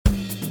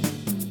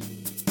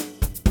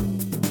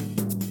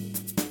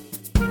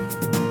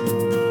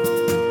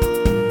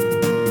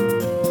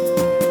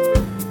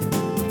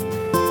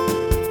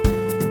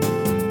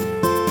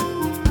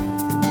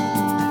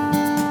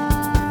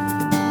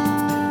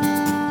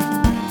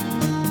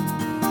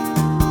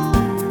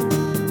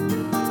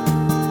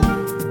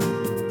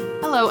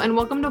and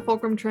welcome to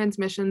Fulcrum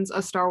Transmissions,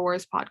 a Star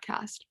Wars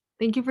podcast.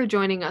 Thank you for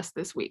joining us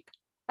this week.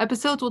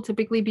 Episodes will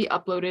typically be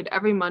uploaded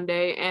every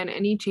Monday, and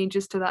any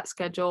changes to that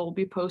schedule will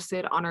be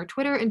posted on our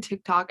Twitter and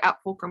TikTok at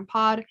Fulcrum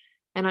Pod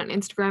and on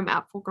Instagram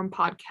at Fulcrum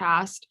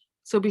Podcast.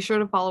 So be sure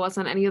to follow us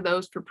on any of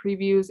those for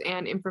previews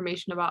and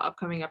information about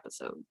upcoming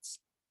episodes.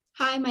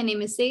 Hi, my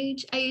name is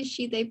Sage. I use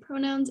she, they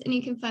pronouns, and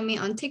you can find me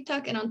on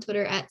TikTok and on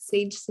Twitter at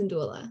Sage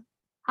Sindula.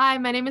 Hi,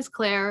 my name is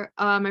Claire.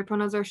 My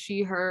pronouns are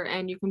she, her,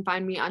 and you can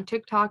find me on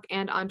TikTok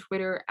and on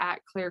Twitter at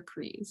Claire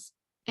Crees.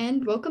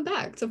 And welcome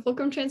back to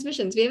Fulcrum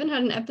Transmissions. We haven't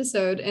had an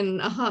episode in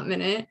a hot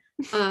minute.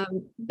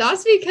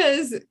 That's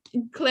because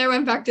Claire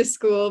went back to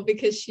school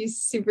because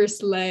she's super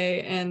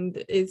slay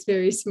and is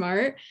very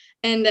smart.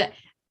 And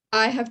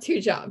I have 2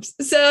 jobs.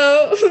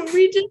 So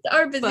we just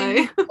are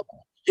busy.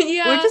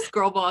 Yeah. We're just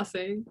girl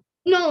bossing.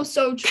 No,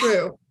 so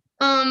true.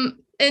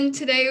 And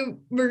today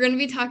we're going to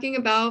be talking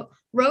about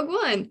Rogue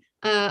One.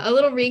 A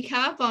little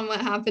recap on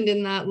what happened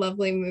in that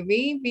lovely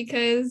movie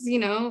because, you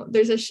know,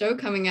 there's a show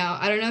coming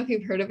out. I don't know if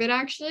you've heard of it,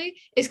 actually.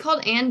 It's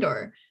called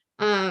Andor,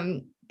 but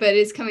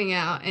it's coming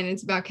out, and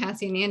it's about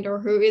Cassian Andor,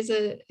 who's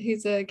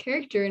a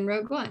character in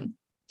Rogue One.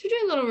 So we're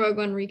doing a little Rogue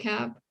One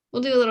recap.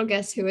 We'll do a little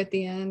Guess Who at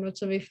the end,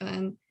 which will be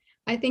fun.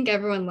 I think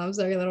everyone loves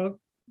our little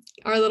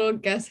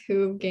Guess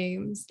Who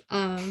games.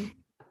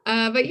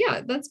 But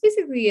yeah, that's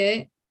basically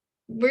it.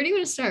 Where do you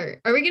want to start?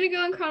 Are we going to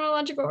go in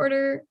chronological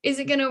order? Is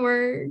it going to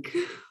work?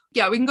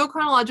 Yeah, we can go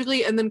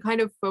chronologically and then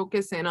kind of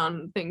focus in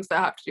on things that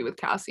have to do with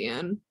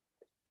Cassian.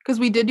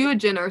 Because we did do a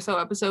Jyn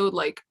Erso episode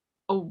like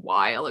a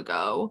while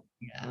ago.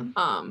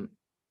 Yeah.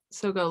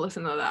 So go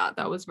listen to that.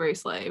 That was very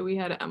slay. We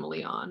had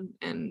Emily on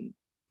and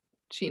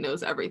she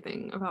knows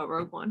everything about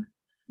Rogue One.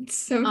 It's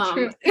so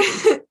true.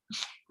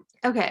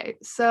 Okay,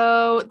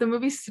 so the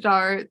movie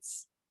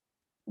starts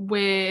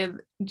with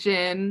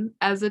Jyn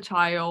as a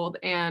child,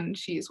 and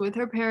she's with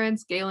her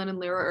parents, Galen and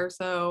Lyra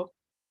Erso.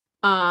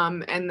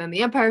 And then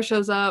the Empire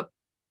shows up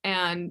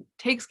and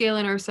takes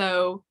Galen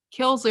Erso,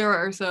 kills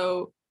Lyra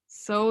Erso.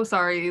 So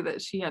sorry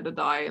that she had to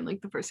die in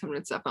like the first 10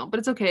 minutes of that film, but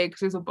it's okay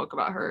because there's a book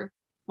about her.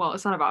 Well,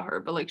 it's not about her,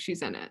 but like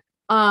she's in it.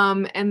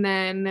 And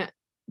then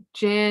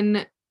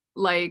Jyn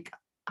like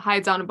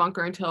hides out in a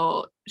bunker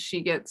until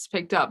she gets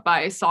picked up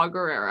by Saw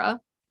Gerrera.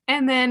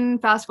 And then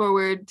fast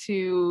forward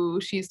to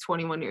she's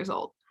 21 years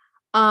old.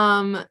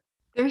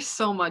 There's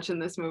so much in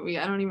this movie.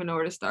 I don't even know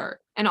where to start.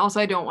 And also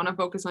I don't want to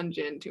focus on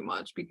Jyn too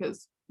much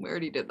because we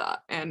already did that.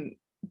 And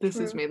this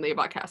is mainly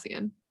about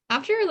Cassian.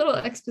 After a little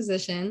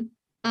exposition,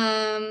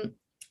 my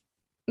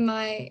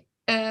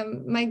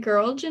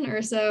girl Jyn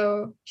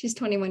Erso, she's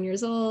 21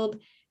 years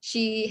old.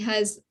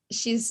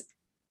 She's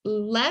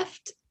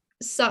left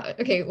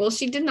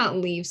she did not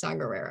leave Saw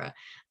Gerrera.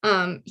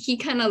 He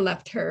kind of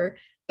left her,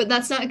 but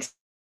that's not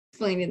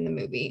explained in the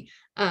movie.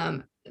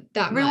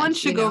 Everyone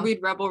should go read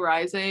Rebel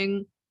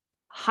Rising.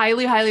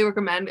 Highly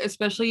recommend,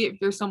 especially if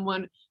you're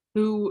someone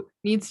who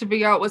needs to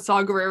figure out what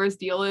Saw Gerrera's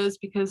deal is,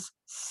 because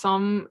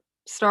some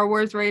Star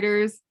Wars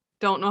writers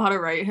don't know how to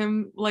write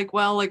him like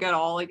well, like at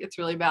all. Like it's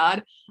really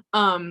bad.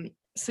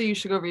 So you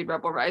should go read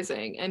Rebel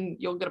Rising and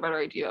you'll get a better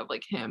idea of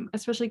like him,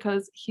 especially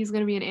because he's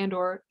gonna be in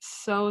Andor.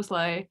 So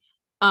slay.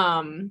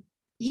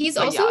 He's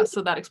also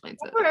so that explains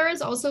it. Gerrera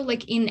is also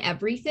like in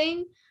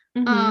everything.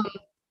 Mm-hmm.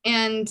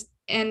 And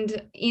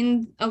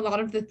in a lot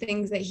of the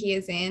things that he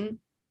is in,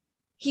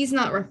 he's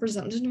not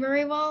represented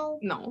very well.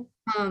 No,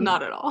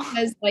 not at all.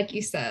 Because like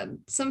you said,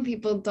 some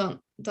people don't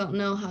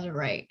know how to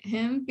write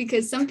him,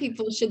 because some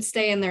people should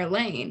stay in their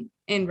lane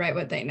and write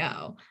what they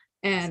know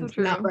and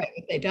not write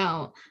what they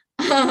don't.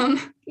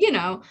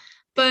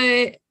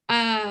 But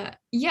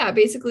yeah,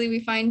 basically we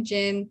find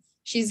Jyn,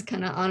 she's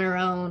kind of on her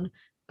own,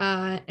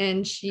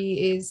 and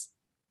she is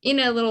in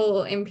a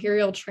little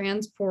Imperial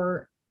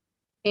transport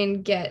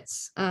and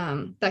gets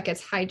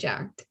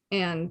hijacked,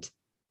 and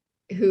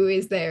who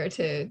is there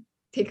to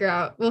take her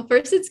out? Well,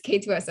 first it's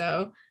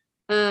K2SO.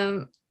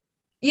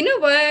 You know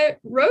what?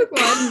 Rogue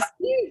One.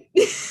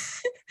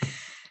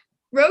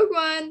 Rogue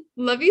One,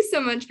 love you so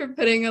much for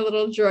putting a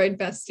little droid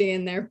bestie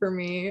in there for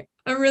me.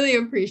 I really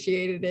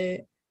appreciated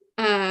it.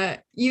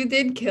 You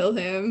did kill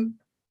him.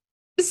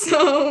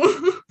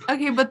 So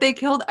okay, but they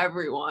killed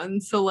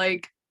everyone. So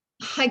like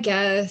I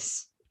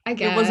guess.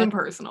 It wasn't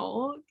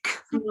personal.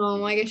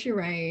 No, I guess you're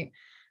right.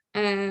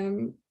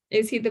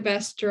 Is he the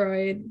best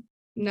droid?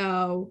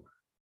 No.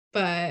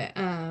 But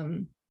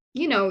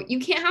you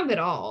can't have it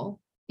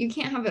all. You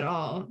can't have it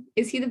all.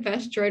 Is he the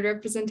best droid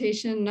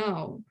representation?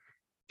 No.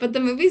 But the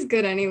movie's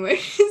good anyway.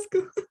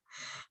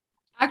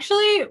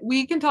 Actually,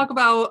 we can talk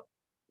about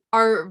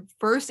our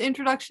first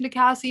introduction to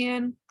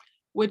Cassian,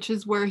 which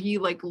is where he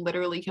like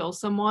literally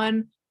kills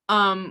someone,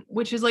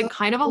 which is like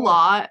kind of a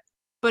lot,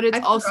 but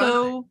it's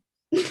also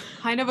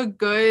kind of a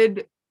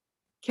good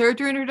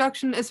character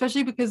introduction,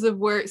 especially because of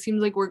where it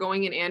seems like we're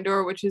going in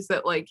Andor, which is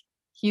that like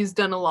he's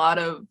done a lot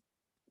of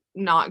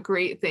not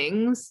great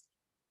things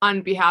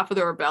on behalf of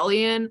the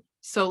rebellion.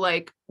 So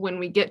like when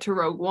we get to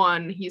Rogue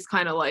One, he's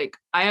kind of like,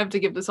 I have to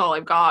give this all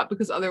I've got,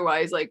 because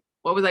otherwise like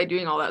what was I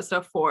doing all that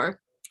stuff for?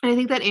 And I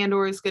think that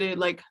Andor is gonna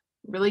like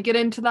really get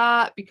into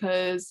that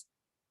because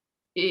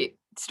it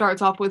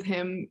starts off with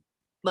him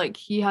like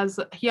he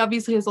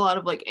obviously has a lot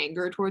of like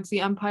anger towards the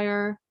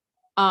Empire.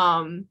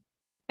 Um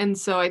and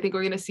so I think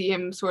we're gonna see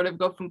him sort of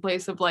go from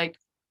place of like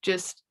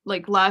just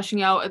like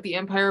lashing out at the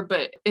Empire,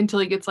 but until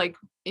he gets like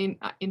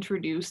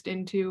introduced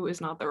into is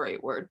not the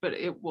right word, but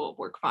it will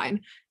work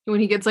fine. When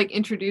he gets like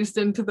introduced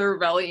into the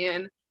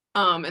rebellion,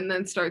 and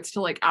then starts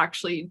to like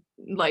actually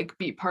like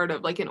be part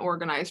of like an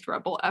organized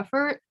rebel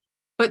effort.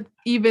 But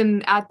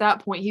even at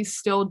that point, he's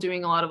still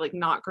doing a lot of like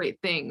not great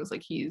things.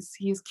 Like he's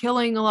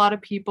killing a lot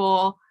of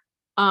people,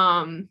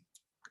 um,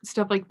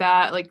 stuff like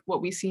that, like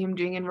what we see him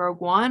doing in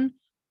Rogue One.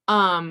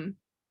 Um,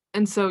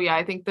 and so yeah,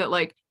 I think that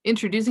like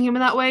introducing him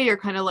in that way, you're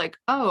kind of like,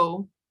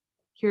 oh,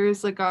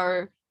 here's like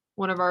our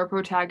one of our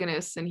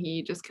protagonists and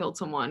he just killed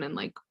someone and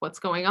like what's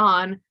going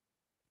on.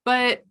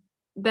 But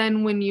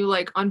then when you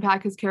like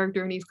unpack his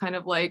character and he's kind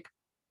of like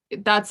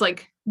that's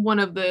like one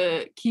of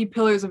the key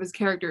pillars of his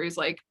character is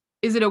like,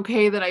 is it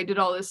okay that I did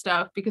all this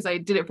stuff because I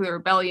did it for the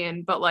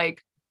rebellion, but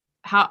like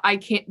how I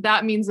can't,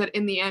 that means that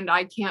in the end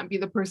I can't be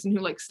the person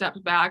who like steps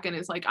back and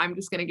is like, I'm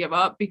just gonna give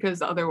up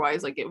because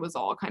otherwise like it was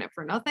all kind of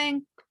for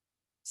nothing.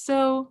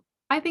 So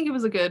I think it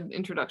was a good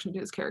introduction to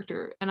his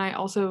character. And I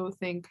also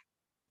think,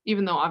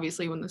 even though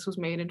obviously when this was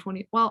made in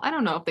 20, well, I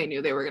don't know if they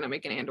knew they were going to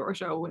make an Andor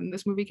show when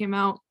this movie came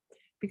out,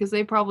 because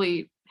they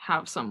probably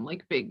have some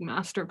like big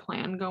master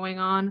plan going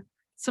on.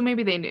 So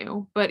maybe they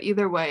knew. But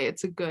either way,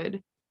 it's a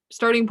good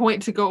starting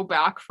point to go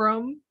back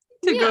from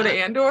to go to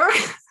Yeah. Andor.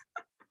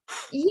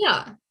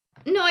 Yeah.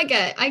 No, I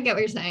get what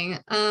you're saying.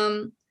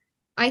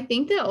 I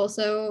think that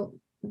also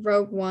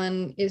Rogue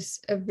One is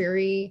a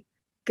very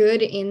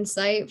good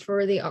insight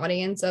for the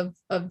audience of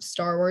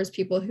Star Wars,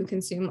 people who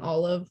consume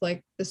all of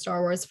like the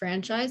Star Wars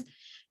franchise.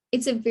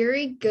 It's a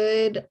very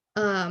good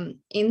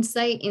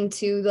insight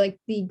into like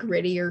the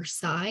grittier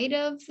side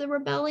of the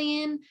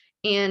rebellion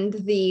and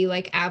the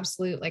like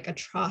absolute like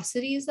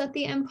atrocities that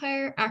the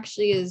Empire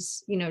actually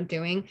is,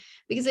 doing.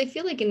 Because I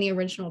feel like in the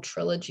original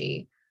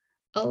trilogy,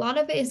 a lot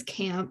of it is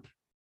camp.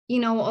 A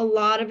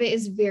lot of it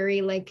is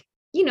very like,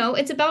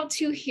 it's about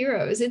two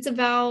heroes. It's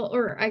about,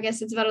 or I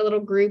guess it's about a little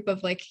group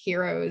of like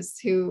heroes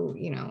who,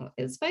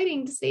 is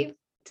fighting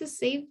to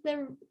save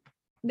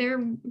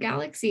their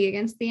galaxy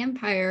against the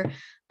Empire.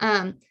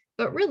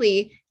 But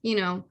really,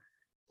 a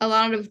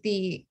lot of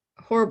the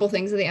horrible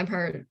things that the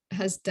Empire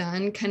has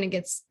done kind of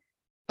gets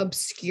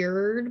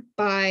obscured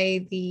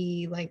by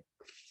the like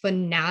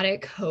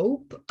fanatic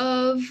hope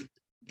of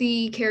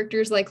the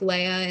characters like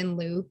Leia and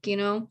Luke,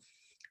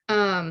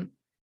 um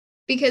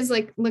because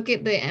like look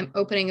at the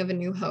opening of A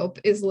New Hope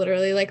is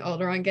literally like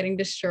Alderaan getting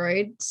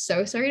destroyed.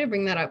 So sorry to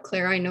bring that up,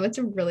 Claire. I know it's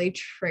a really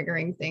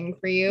triggering thing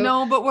for you.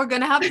 No, but we're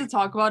gonna have to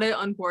talk about it,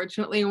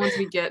 unfortunately, once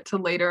we get to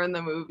later in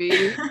the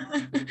movie.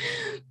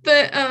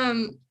 but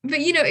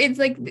it's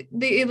like it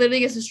literally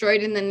gets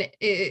destroyed and then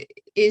it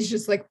is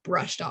just like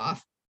brushed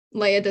off.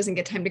 Leia doesn't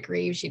get time to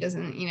grieve. She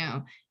doesn't,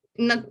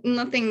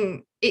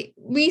 nothing.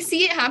 We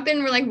see it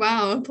happen. We're like,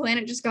 wow, a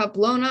planet just got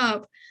blown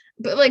up.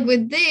 But like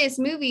with this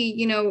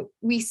movie,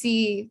 we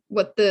see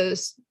what the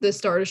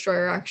Star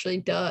Destroyer actually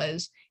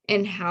does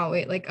and how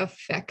it like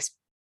affects,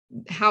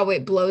 how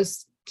it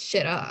blows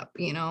shit up.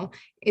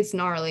 It's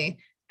gnarly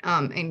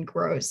and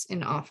gross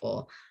and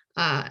awful.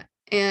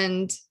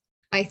 And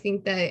I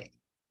think that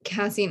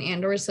Cassian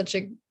Andor is such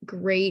a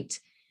great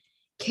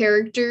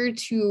character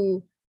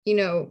to,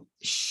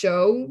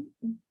 show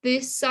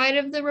this side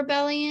of the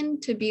rebellion,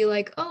 to be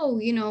like,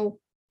 oh,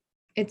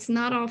 it's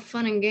not all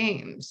fun and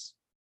games.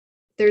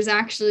 There's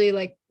actually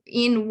like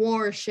in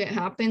war shit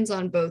happens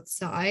on both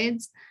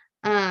sides.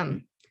 But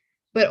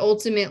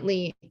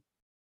ultimately,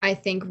 I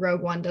think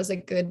Rogue One does a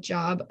good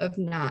job of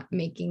not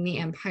making the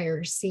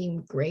Empire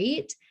seem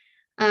great.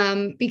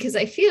 Because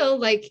I feel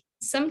like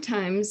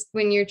sometimes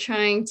when you're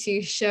trying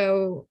to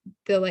show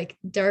the like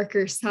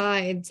darker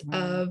sides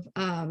of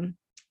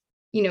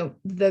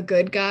the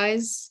good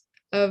guys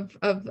of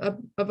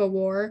a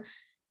war,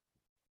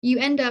 you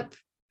end up,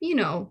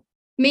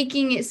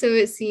 making it so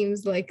it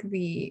seems like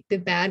the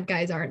bad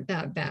guys aren't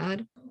that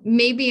bad.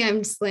 Maybe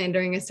I'm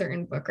slandering a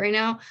certain book right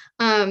now.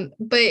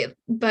 But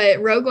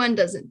Rogue One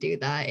doesn't do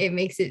that.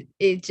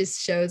 It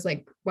just shows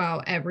like,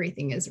 wow,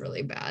 everything is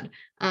really bad.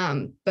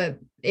 But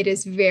it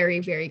is very,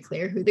 very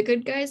clear who the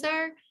good guys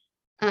are,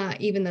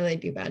 even though they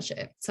do bad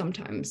shit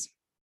sometimes.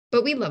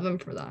 But we love them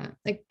for that.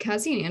 Like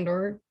Cassian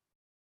Andor,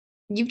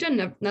 you've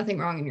done nothing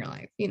wrong in your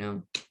life,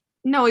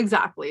 No,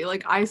 exactly.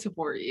 Like I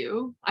support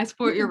you. I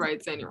support your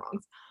rights and your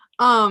wrongs.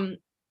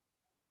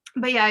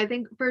 But yeah, I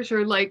think for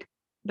sure like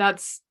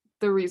that's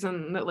the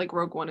reason that like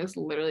Rogue One is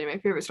literally my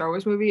favorite Star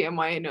Wars movie and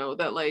why I know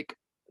that like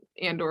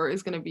Andor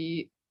is going to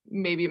be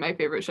maybe my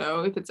favorite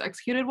show if it's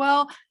executed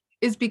well,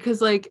 is because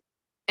like,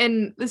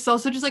 and this is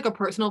also just like a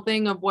personal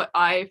thing of what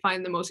I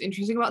find the most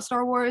interesting about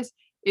Star Wars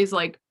is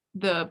like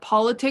the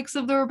politics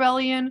of the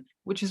rebellion,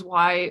 which is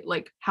why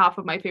like half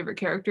of my favorite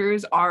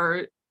characters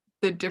are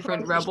the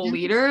different rebel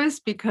leaders,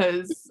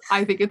 because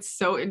I think it's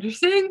so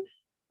interesting,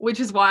 which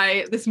is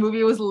why this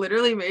movie was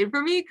literally made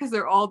for me, because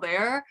they're all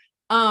there.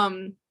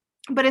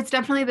 but it's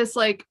definitely this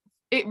like,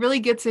 it really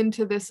gets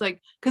into this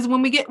like, because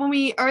when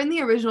we are in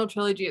the original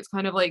trilogy, it's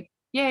kind of like,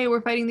 yay,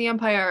 we're fighting the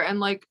Empire, and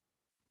like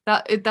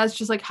that's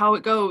just like how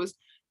it goes.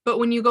 But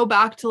when you go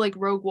back to like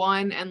Rogue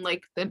One and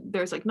like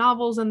there's like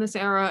novels in this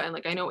era, and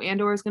like I know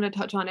Andor is going to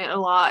touch on it a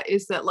lot,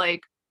 is that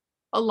like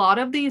a lot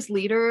of these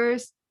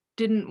leaders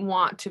didn't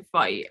want to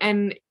fight,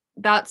 and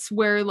that's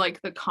where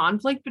like the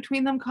conflict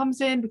between them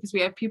comes in, because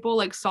we have people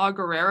like Saw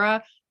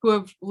Gerrera who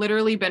have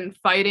literally been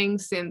fighting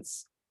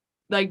since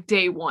like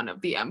day one of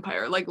the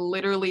Empire, like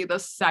literally the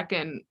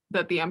second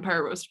that the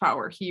Empire rose to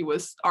power, he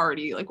was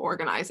already like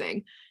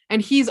organizing,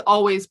 and he's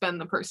always been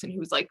the person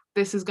who's like,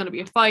 this is going to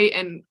be a fight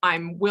and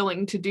I'm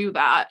willing to do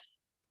that.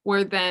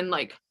 Where then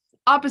like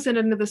opposite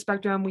end of the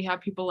spectrum, we have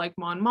people like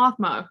Mon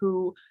Mothma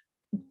who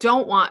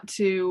don't want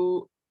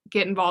to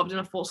get involved in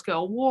a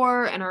full-scale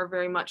war and are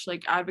very much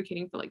like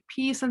advocating for like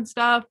peace and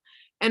stuff.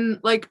 And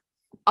like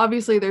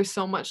obviously there's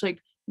so much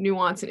like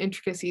nuance and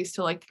intricacies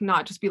to like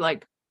not just be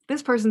like,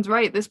 this person's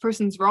right, this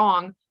person's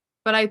wrong.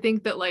 But I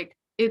think that like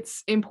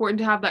it's important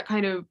to have that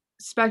kind of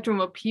spectrum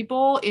of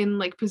people in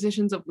like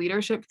positions of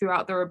leadership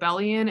throughout the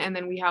rebellion, and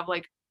then we have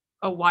like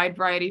a wide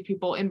variety of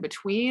people in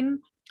between,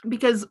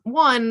 because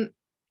one,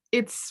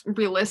 it's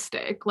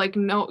realistic. Like,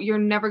 no, you're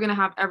never going to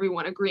have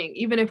everyone agreeing.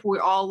 Even if we're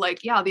all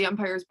like, yeah, the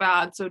Empire's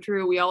bad, so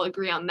true, we all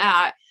agree on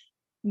that,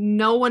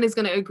 no one is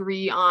going to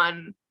agree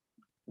on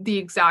the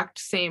exact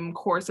same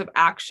course of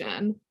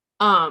action.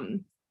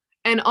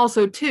 And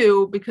also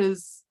too,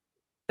 because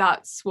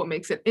that's what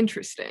makes it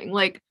interesting.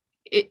 Like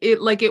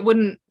it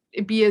wouldn't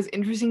be as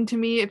interesting to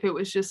me if it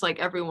was just like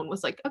everyone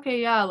was like,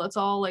 okay, yeah, let's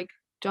all like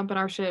jump in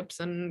our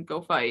ships and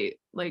go fight.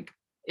 Like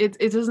it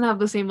doesn't have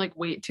the same like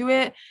weight to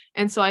it.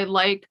 And so I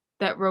like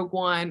that Rogue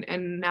One,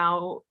 and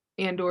now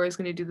Andor is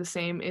going to do the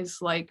same, is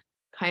like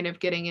kind of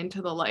getting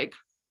into the like,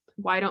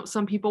 why don't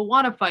some people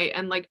want to fight,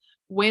 and like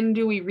when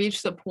do we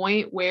reach the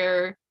point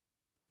where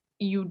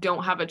you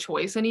don't have a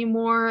choice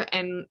anymore.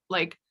 And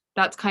like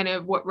that's kind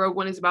of what Rogue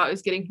One is about,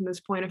 is getting from this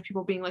point of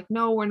people being like,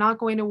 no, we're not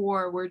going to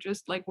war, we're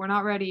just like, we're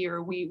not ready,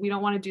 or we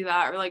don't want to do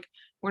that, or like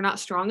we're not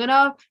strong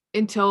enough,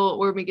 until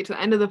where we get to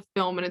the end of the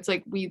film and it's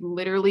like we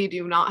literally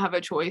do not have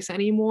a choice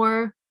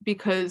anymore,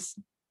 because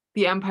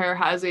the Empire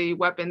has a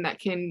weapon that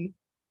can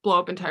blow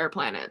up entire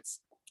planets.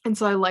 And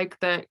so I like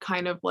that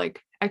kind of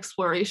like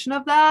exploration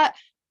of that,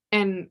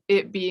 and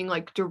it being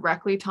like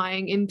directly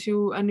tying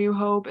into A New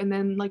Hope, and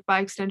then like by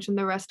extension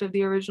the rest of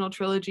the original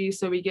trilogy,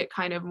 so we get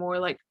kind of more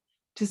like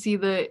to see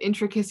the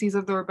intricacies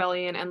of the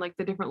rebellion and like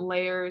the different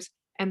layers,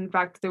 and in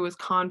fact there was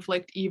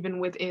conflict even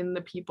within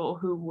the people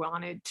who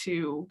wanted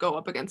to go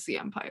up against the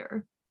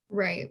Empire.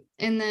 Right.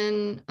 And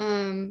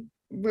then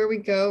where we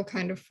go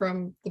kind of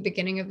from the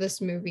beginning of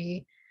this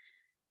movie,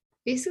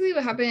 basically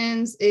what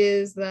happens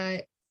is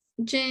that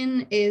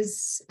Jyn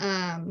is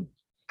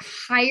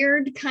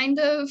hired kind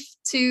of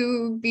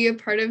to be a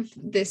part of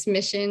this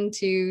mission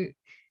to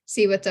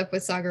see what's up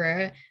with Saw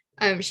Gerrera.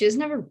 She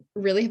doesn't ever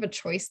really have a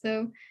choice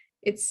though.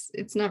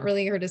 It's not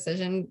really her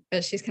decision,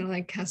 but she's kind of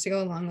like has to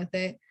go along with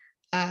it.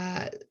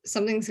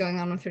 Something's going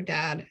on with her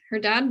dad. Her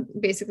dad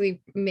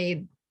basically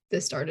made the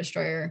Star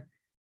Destroyer.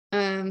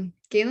 Galen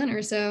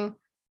Erso.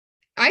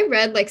 I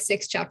read like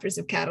 6 chapters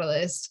of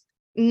Catalyst.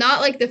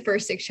 Not like the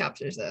first 6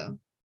 chapters though.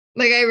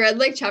 Like I read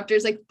like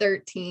chapters like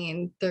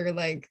 13 through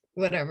like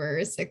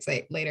whatever 6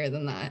 8 later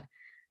than that.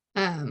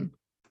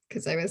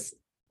 Because I was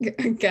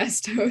a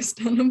guest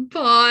host on a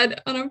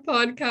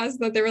podcast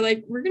that they were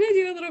like, we're gonna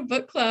do a little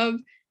book club.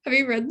 Have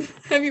you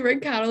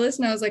read Catalyst?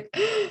 And I was like,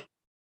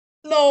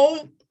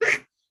 no.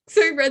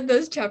 So I read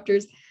those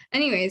chapters.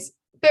 Anyways,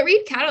 but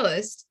read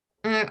Catalyst.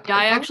 Yeah,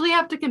 I actually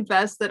have to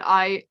confess that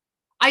I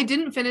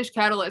didn't finish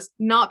Catalyst,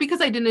 not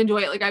because I didn't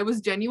enjoy it. Like I was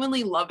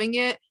genuinely loving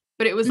it,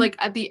 but it was like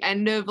at the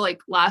end of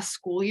like last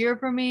school year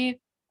for me.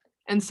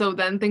 And so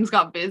then things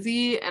got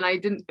busy and I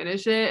didn't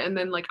finish it. And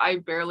then like I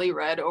barely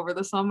read over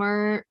the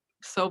summer.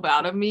 So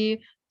bad of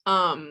me.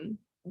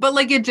 But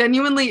like it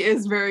genuinely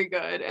is very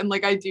good. And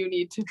like I do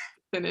need to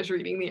finish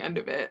reading the end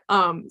of it.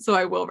 So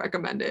I will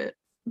recommend it.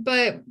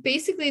 But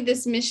basically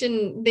this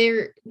mission,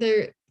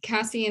 they're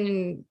Cassian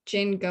and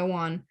Jyn go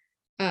on.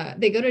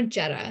 They go to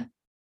Jeddah.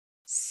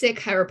 Sick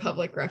High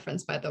Republic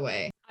reference, by the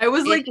way. I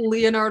was like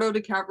Leonardo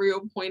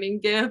DiCaprio pointing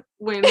gif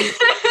when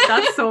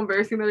that's so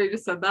embarrassing that I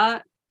just said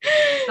that.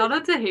 Shout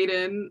out to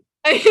Hayden.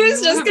 I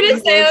was just gonna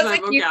say, I was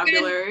like,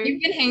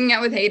 you've been hanging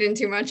out with Hayden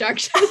too much,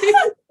 actually.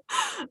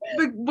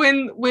 But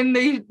when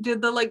they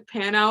did the like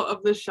pan out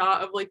of the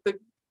shot of like the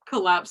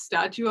collapsed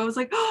statue, I was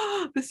like,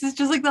 oh, this is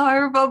just like the High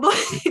Republic.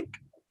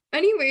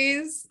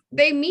 Anyways,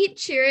 they meet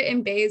Chirrut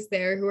and Baze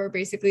there, who are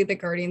basically the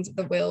Guardians of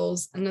the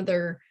Whills,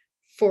 another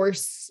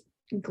Force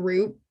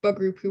group, a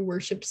group who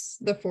worships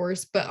the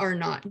Force but are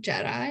not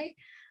Jedi,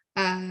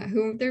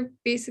 who they're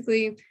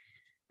basically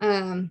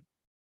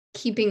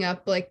keeping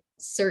up like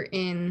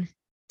certain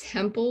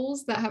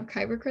temples that have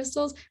kyber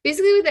crystals.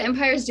 Basically what the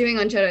Empire is doing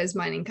on Jeddah is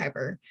mining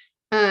kyber.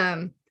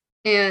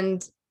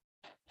 And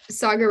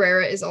Saw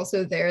Gerrera is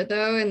also there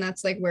though, and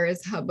that's like where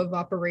his hub of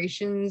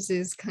operations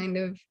is kind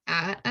of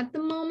at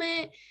the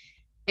moment.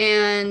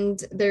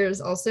 And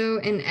there's also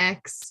an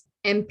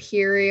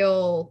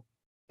ex-Imperial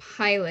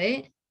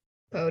pilot,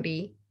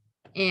 Bodhi,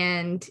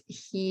 and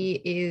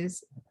he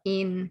is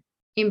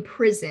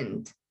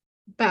imprisoned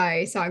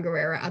by Saw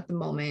Gerrera at the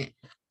moment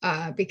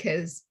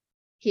because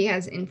he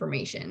has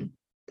information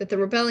that the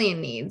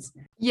rebellion needs.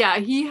 Yeah,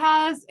 he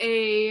has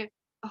a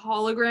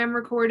hologram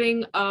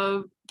recording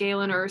of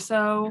Galen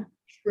Erso.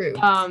 True.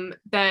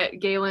 That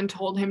Galen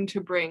told him to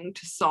bring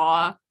to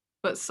Saw,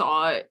 but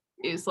Saw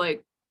is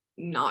like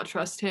not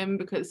trust him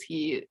because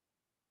he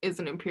is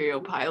an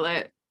Imperial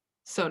pilot.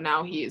 So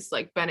now he's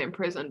like been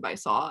imprisoned by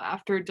Saw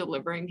after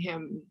delivering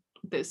him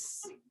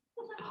this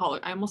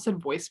I almost said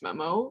voice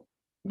memo.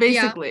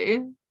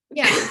 Basically.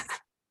 Yeah.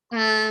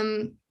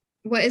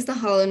 What is the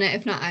HoloNet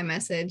if not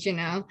iMessage, you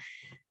know?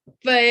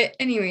 But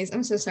anyways,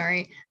 I'm so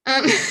sorry.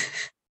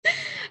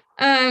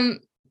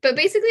 But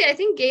basically I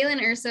think Galen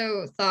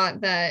Erso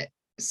thought that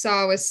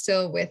Saw was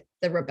still with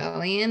the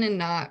rebellion and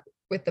not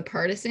with the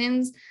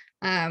partisans,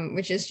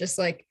 which is just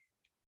like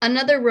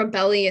another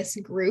rebellious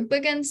group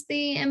against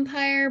the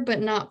Empire,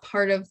 but not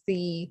part of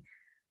the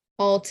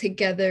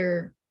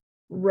altogether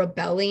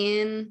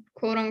rebellion,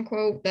 quote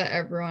unquote, that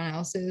everyone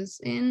else is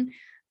in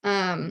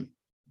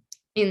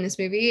this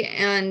movie.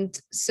 And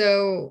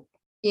so,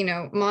 you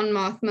know, Mon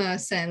Mothma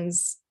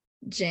sends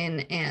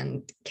Jin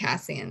and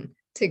Cassian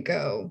to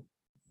go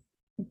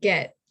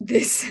get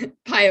this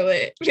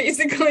pilot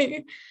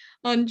basically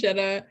on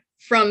Jedha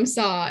from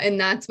Saw, and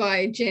that's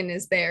why Jin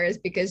is there, is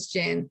because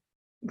Jin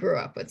grew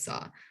up with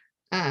Saw.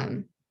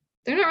 They're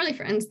not really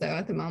friends though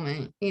at the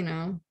moment, you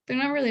know, they're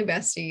not really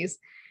besties.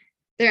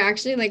 They're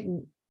actually like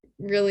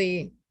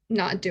really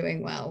not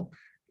doing well.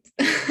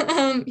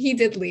 He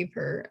did leave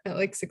her at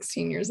like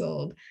 16 years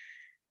old.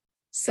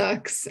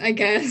 Sucks, I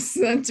guess.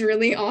 That's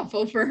really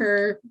awful for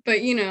her.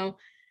 But you know,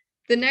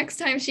 the next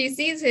time she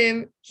sees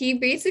him, he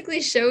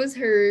basically shows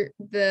her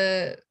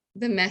the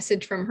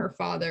message from her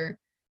father,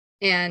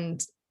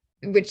 and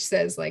which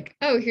says like,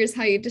 oh, here's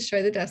how you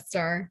destroy the Death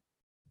Star.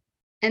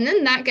 And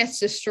then that gets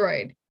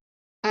destroyed,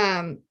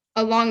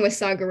 along with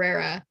Saw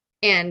Gerrera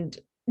and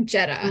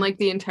Jedha. And like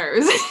the entire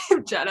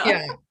Jedha.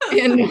 Yeah,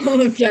 and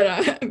all of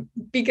Jedha,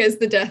 because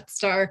the Death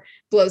Star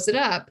blows it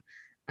up.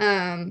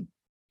 And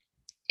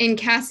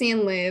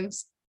Cassian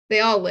lives. They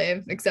all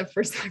live except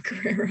for Saw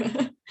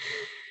Gerrera.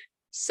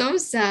 So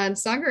sad.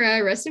 Saw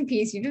Gerrera, rest in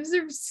peace. You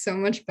deserve so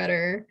much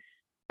better.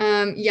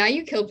 Yeah,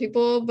 you killed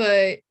people,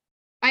 but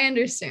I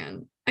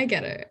understand. I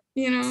get it.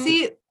 You know?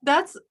 See,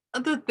 that's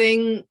the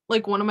thing.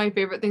 Like, one of my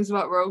favorite things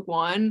about Rogue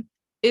One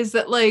is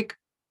that, like,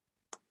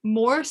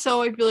 more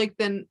so, I feel like,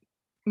 than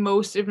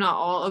most, if not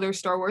all, other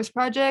Star Wars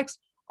projects,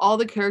 all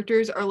the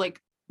characters are like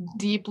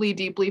deeply,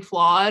 deeply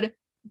flawed,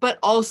 but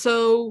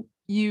also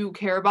you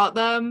care about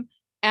them,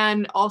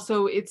 and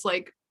also it's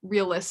like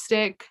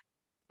realistic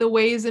the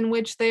ways in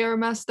which they are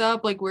messed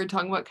up. Like, we were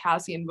talking about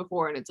Cassian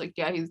before, and it's like,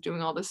 yeah, he's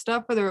doing all this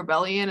stuff for the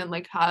rebellion and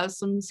like has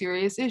some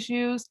serious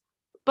issues,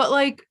 but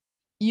like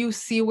you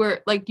see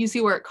where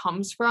it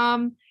comes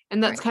from.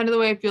 And that's Right. kind of the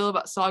way I feel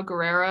about Saw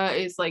Gerrera,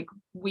 is like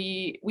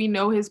we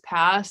know his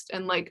past,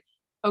 and like,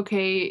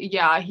 okay,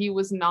 yeah, he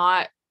was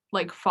not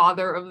like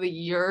father of the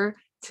year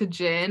to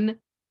Jin,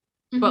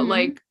 but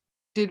like,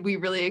 did we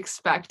really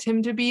expect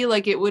him to be?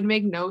 Like, it would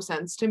make no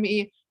sense to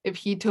me if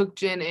he took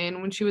Jin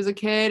in when she was a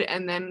kid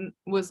and then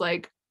was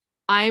like,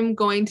 I'm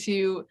going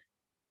to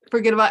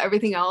forget about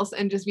everything else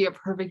and just be a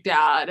perfect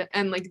dad,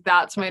 and like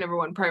that's my number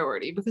one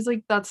priority, because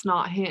like that's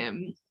not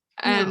him.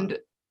 And No.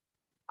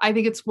 I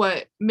think it's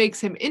what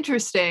makes him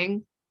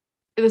interesting,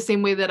 in the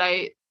same way that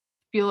I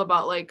feel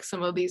about like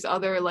some of these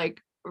other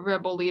like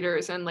rebel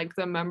leaders and like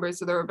the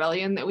members of the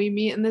rebellion that we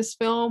meet in this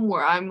film,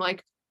 where I'm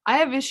like, I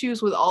have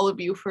issues with all of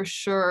you for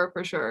sure,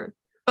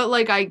 but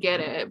like I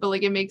get it, but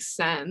like it makes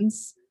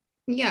sense.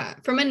 Yeah,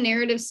 from a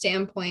narrative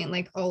standpoint,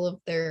 like all of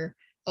their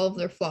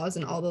flaws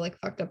and all the like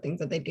fucked up things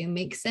that they do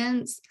make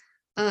sense.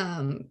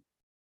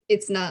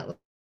 It's not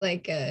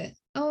like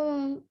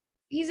oh,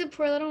 he's a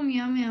poor little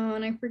meow meow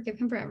and I forgive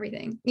him for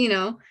everything, you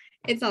know.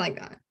 It's not like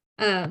that.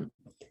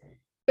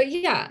 But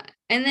yeah,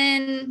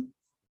 and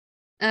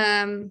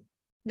then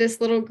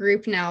this little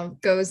group now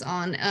goes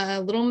on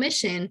a little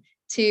mission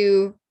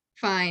to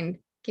find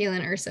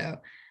Galen Erso.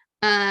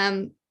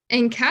 And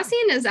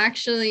Cassian is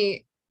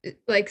actually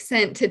like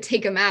sent to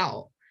take him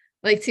out,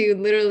 like to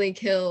literally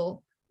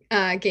kill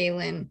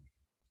Galen.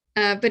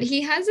 But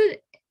he has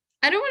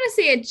I don't want to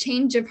say a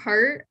change of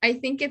heart. I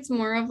think it's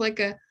more of like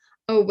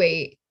oh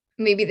wait,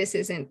 maybe this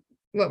isn't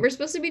what we're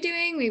supposed to be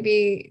doing.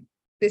 Maybe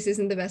this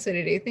isn't the best way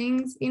to do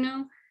things, you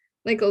know,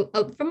 like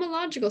from a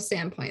logical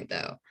standpoint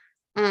though.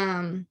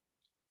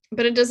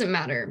 But it doesn't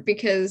matter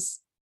because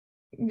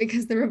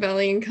the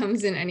rebellion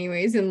comes in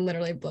anyways and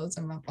literally blows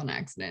them up on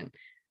accident.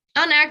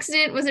 On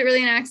accident? Was it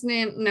really an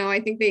accident? No, I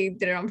think they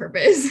did it on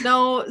purpose.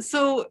 No,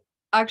 so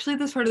actually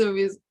this part of the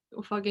movie is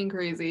fucking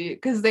crazy,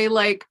 because they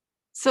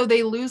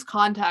lose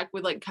contact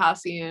with like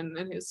Cassian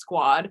and his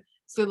squad.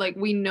 So like,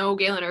 we know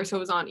Galen Erso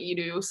was on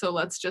Eadu, so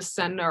let's just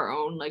send our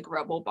own like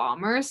rebel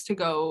bombers to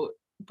go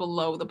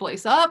blow the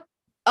place up.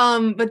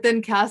 But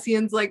then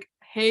Cassian's like,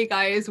 hey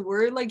guys,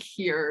 we're like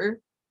here.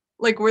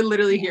 Like we're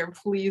literally here.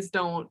 Please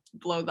don't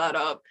blow that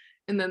up.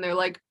 And then they're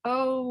like,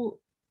 oh,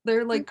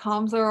 their like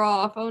comms are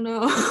off. Oh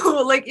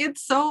no. Like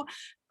it's so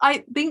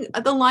I think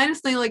the line is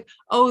saying like,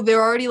 oh,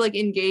 they're already like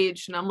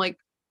engaged. And I'm like,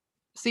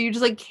 so you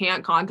just like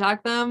can't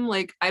contact them?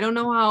 Like, I don't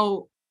know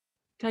how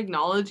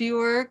technology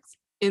works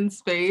in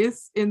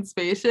space, in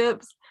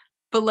spaceships,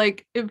 but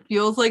like it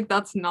feels like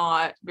that's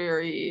not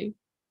very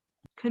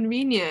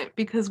convenient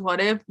because what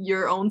if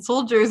your own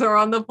soldiers are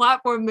on the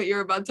platform that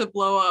you're about to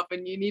blow up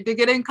and you need to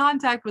get in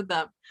contact with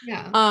them?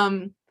 Yeah.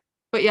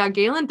 But yeah,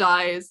 Galen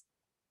dies.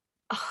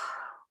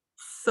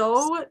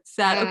 So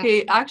sad. Yeah.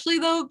 Okay, actually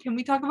though, can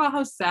we talk about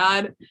how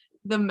sad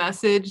the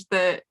message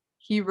that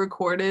he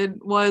recorded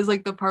was,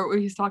 like the part where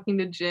he's talking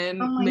to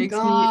Jin Oh my makes me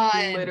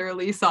God.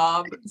 literally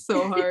sob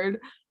so hard.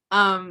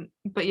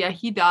 But yeah,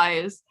 he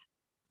dies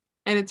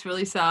and it's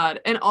really sad.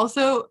 And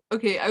also,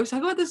 okay, I was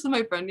talking about this with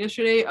my friend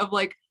yesterday of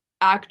like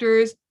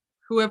actors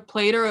who have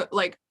played a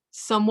like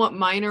somewhat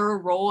minor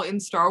role in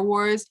Star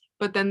Wars,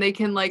 but then they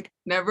can like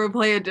never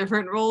play a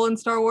different role in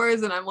Star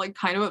Wars, and I'm like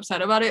kind of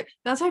upset about it.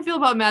 That's how I feel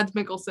about Mads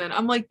Mikkelsen.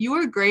 I'm like, you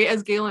were great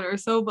as Galen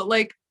Erso, but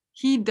like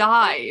he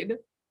died,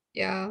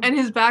 Yeah. and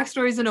his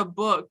backstory's in a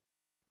book.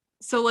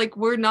 So like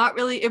we're not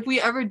really, if we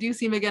ever do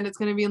see him again, it's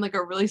gonna be in like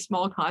a really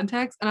small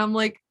context. And I'm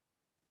like,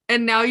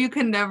 and now you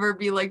can never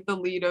be like the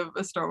lead of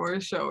a Star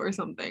Wars show or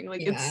something.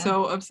 Like it's Yeah.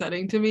 so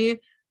upsetting to me.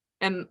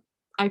 And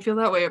I feel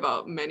that way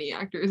about many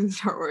actors in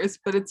Star Wars,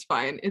 but it's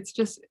fine. It's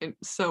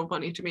so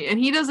funny to me. And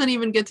he doesn't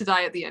even get to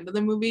die at the end of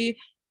the movie.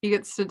 He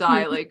gets to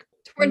die like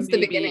Towards the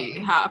maybe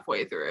beginning.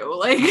 halfway through.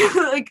 Like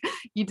like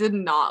he did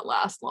not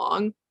last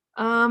long.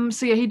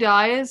 So yeah, he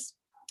dies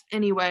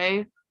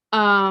anyway.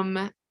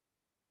 And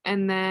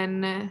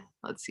then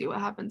let's see what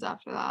happens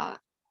after that.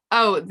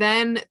 Oh,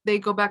 then they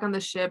go back on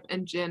the ship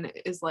and Jin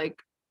is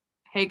like,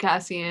 hey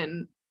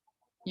Cassian,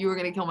 you were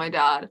gonna kill my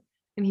dad.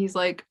 And he's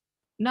like,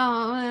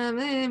 no,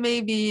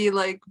 maybe,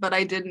 like, but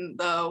I didn't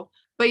though.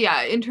 But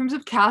yeah, in terms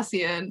of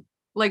Cassian,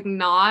 like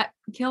not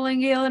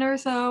killing Galen or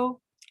so,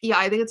 yeah,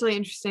 I think it's really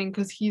interesting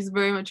because he's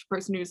very much a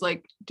person who's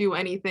like, do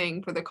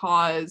anything for the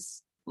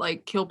cause,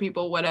 like kill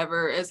people,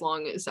 whatever, as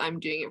long as I'm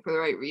doing it for the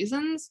right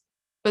reasons.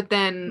 But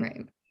then,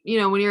 Right. you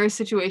know, when you're in a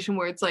situation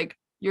where it's like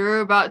you're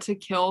about to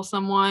kill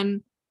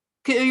someone,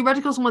 you're about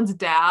to kill someone's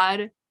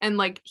dad, and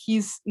like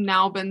he's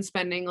now been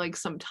spending like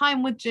some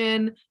time with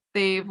Jin.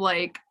 They've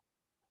like,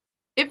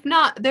 if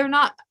not, they're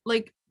not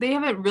like they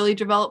haven't really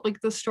developed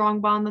like the strong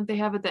bond that they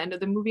have at the end of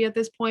the movie at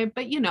this point,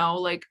 but you know,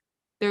 like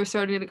they're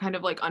starting to kind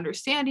of like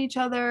understand each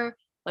other,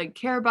 like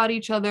care about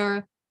each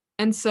other.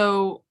 And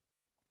so,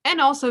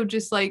 and also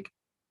just like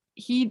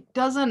he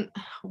doesn't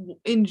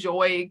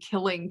enjoy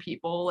killing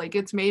people. Like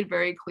it's made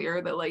very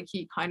clear that like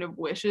he kind of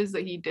wishes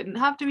that he didn't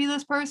have to be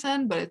this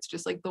person, but it's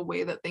just like the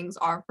way that things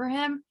are for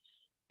him.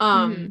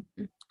 Um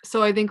Mm-hmm.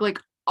 so I think like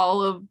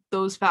all of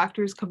those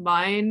factors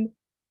combined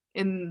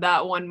in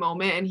that one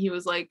moment, and he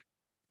was like,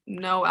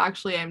 no,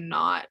 actually I'm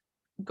not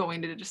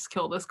going to just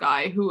kill this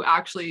guy who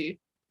actually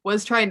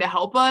was trying to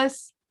help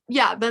us.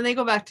 Yeah, then they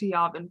go back to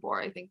Yavin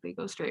 4. I think they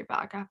go straight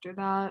back after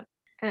that.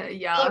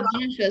 Yeah,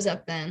 Lana shows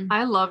up then.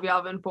 I love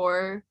Yavin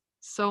 4.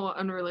 So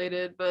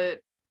unrelated, but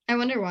I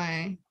wonder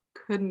why.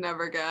 could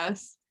never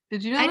guess.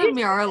 Did you know I that did.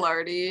 Miara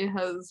Lardy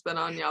has been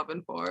on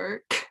Yavin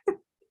 4?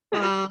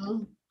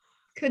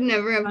 Could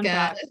never have Fun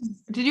guessed.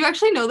 fact. Did you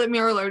actually know that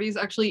Miara Lardy is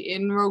actually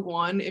in Rogue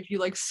One? If you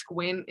like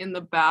squint in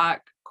the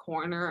back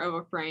corner of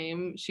a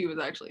frame, she was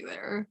actually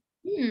there.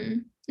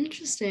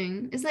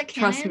 Interesting. Is that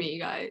canon? Trust me,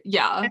 guys.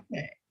 Yeah.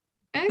 Okay.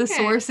 The Okay.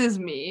 source is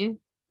me.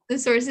 The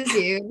source is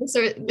you.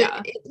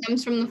 Yeah. It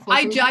comes from the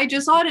I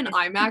just saw it in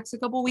IMAX a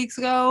couple weeks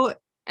ago,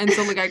 and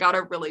so like I got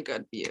a really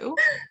good view.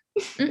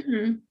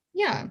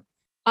 Yeah.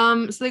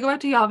 So they go back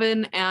to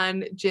Yavin,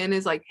 and Jin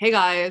is like, hey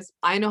guys,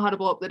 I know how to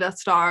blow up the Death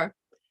Star.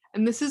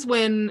 And this is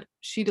when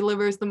she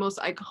delivers the most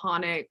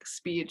iconic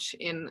speech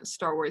in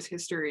Star Wars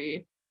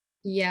history.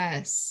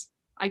 Yes.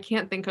 I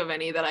can't think of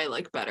any that I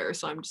like better,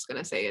 so I'm just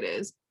gonna say it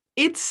is.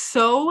 It's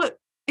so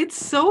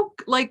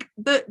like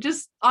the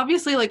just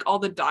obviously like all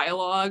the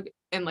dialogue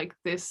and like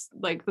this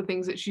like the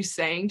things that she's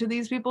saying to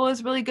these people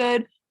is really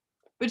good,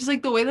 but just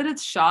like the way that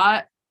it's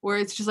shot, where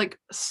it's just like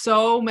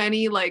so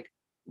many like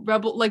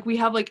rebel, like we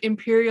have like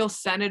imperial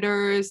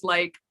senators,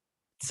 like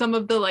some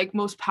of the like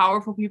most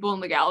powerful people in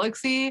the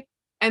galaxy,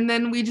 and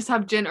then we just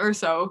have Jyn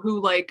Erso,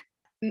 who like,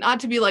 not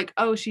to be like,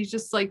 oh, she's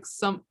just like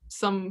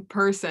some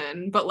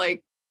person, but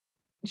like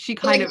she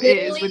kind Like of is,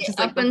 literally which is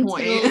like up the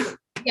point. until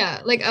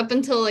yeah, like up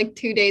until like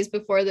 2 days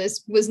before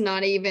this was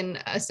not even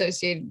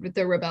associated with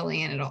the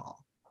rebellion at all.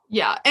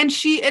 Yeah, and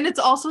it's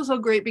also so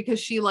great because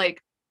she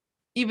like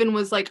even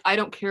was like, I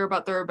don't care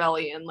about the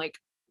rebellion, like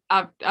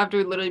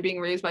after literally being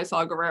raised by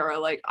Saw Gerrera,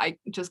 like I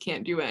just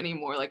can't do it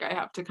anymore, like I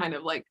have to kind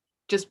of like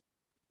just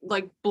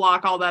like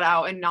block all that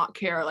out and not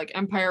care, like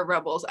Empire,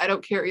 Rebels, I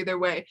don't care either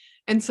way.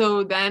 And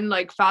so then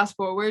like fast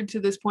forward to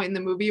this point in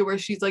the movie where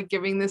she's like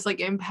giving this like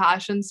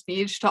impassioned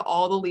speech to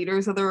all the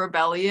leaders of the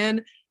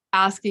rebellion,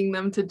 asking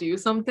them to do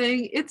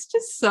something. It's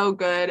just so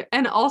good.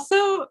 And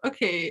also,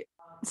 okay,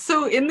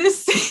 So in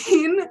this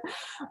scene,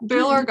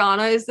 Bail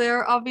Organa is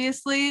there,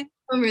 obviously.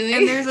 Oh, really?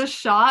 And there's a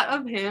shot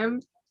of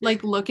him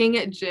like looking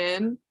at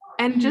Jin.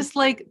 And just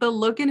like the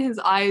look in his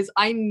eyes,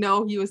 I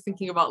know he was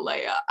thinking about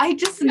Leia. I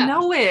just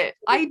know it.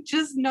 I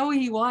just know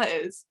he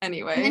was. And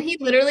then Anyway. he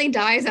literally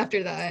dies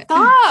after that.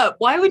 Stop.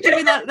 Why would you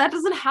do that? That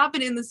doesn't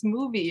happen in this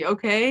movie,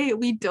 okay?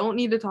 We don't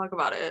need to talk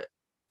about it.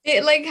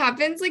 It like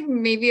happens like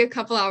maybe a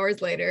couple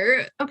hours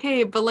later.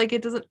 Okay, but like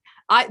it doesn't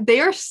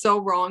they are so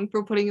wrong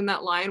for putting in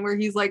that line where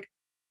he's like,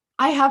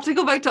 I have to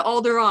go back to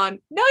Alderaan.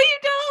 No, you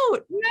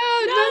don't.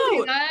 No, don't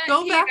do that.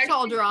 Go He back to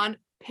actually- Alderaan,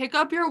 pick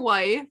up your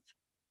wife,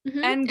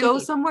 Mhm, and go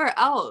leave. somewhere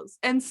else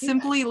and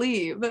simply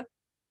leave.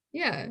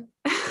 Yeah.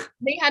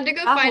 They had to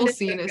go That find whole a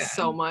scene is Ahsoka.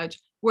 so much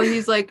where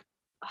he's like,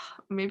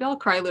 maybe I'll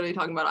cry literally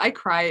talking about it. I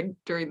cried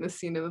during this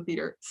scene in the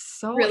theater.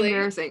 So Really?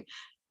 embarrassing.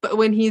 But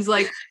when he's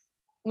like,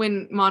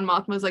 when Mon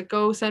Mothma's like,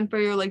 go send for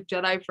your like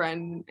Jedi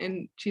friend,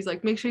 and she's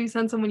like, make sure you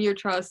send someone you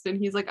trust, and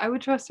he's like, I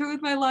would trust her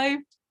with my life.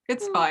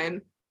 It's Aw.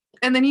 fine.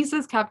 And then he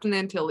says Captain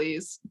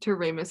Antilles to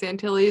Ramus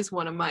Antilles,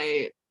 one of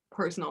my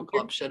personal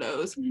club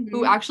shittos,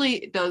 who Mhm.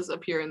 actually does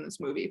appear in this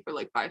movie for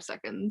like 5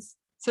 seconds.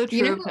 So true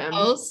You know of who him.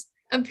 else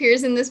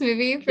appears in this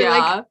movie for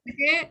like a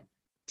second?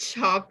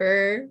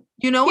 Chopper.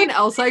 You know when He-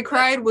 else I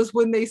cried was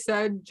when they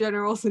said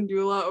General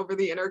Syndulla over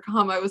the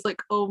intercom. I was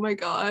like, oh my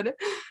god,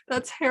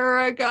 that's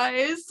Hera,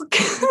 guys.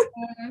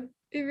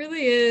 It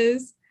really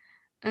is.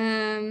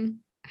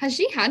 Has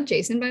she had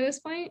Jason by this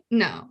point?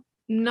 No.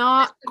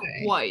 Not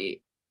Okay.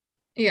 quite.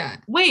 Yeah.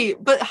 Wait,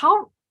 but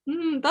how?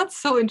 That's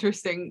so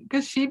interesting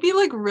because she'd be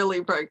like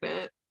really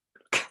pregnant.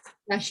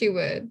 Yeah, she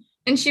would.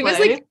 And she was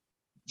Slay.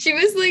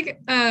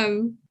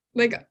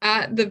 like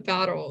at the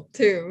battle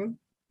too.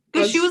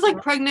 Because she was like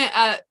That's pregnant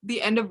at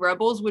the end of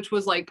Rebels, which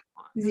was like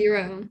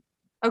 0.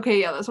 okay,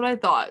 yeah, that's what I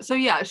thought. So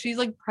yeah, she's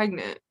like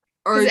pregnant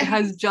or 'Cause it has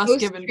happens just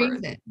given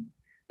birth. post-treason.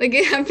 Like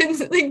it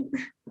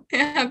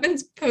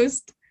happens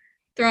post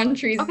Thrawn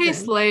treason. Okay,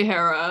 slay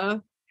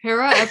Hera.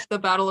 Hera at the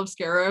Battle of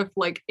Scarif,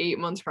 like 8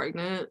 months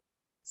pregnant.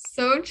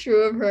 So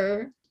true of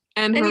her.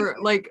 And And her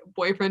like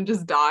boyfriend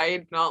just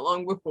died not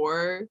long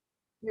before.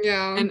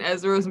 Yeah. And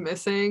Ezra's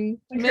missing.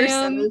 Like her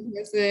son Man, is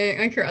missing.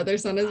 Like her other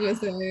son is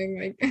missing.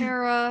 Like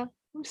Hera,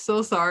 I'm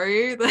so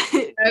sorry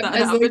that that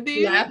Ezra happened to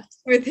you. left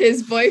with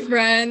his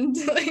boyfriend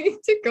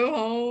like to go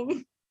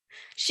home.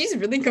 She's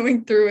really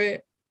going through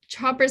it.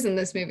 Chopper's in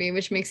this movie,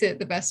 which makes it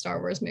the best Star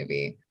Wars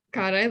movie.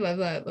 God, I love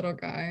that little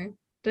guy.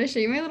 Did I show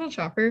you my little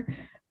Chopper?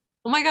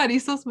 Oh my god,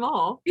 he's so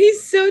small.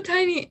 He's so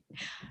tiny.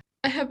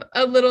 I have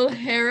a little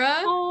Hera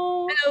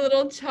Oh. and a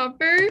little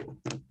Chopper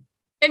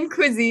and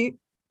Quizzy.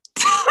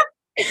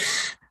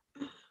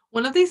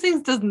 One of these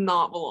things does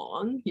not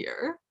belong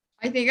here.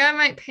 I think I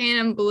might paint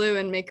him blue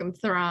and make him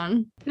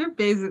Thrawn. They're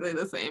basically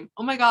the same.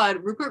 Oh my god,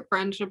 Rupert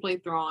Friend should play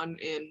Thrawn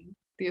in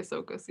the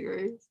Ahsoka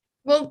series.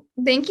 Well,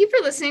 thank you for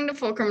listening to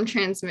Fulcrum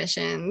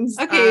Transmissions.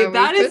 Okay, We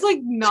that is put- like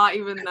not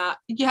even that.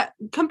 Yeah,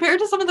 compared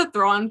to some of the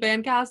Thrawn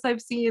fan casts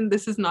I've seen,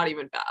 this is not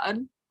even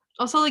bad.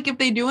 Also, like if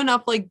they do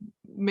enough like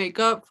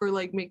makeup for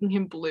like making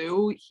him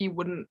blue, he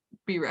wouldn't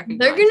be They're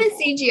recognizable. gonna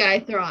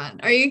CGI Thrawn.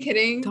 Are you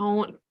kidding?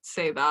 Don't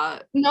say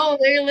that. No,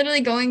 they're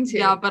literally going to.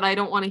 Yeah, but I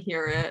don't want to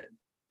hear it.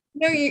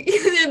 No,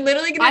 they're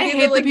literally gonna. I do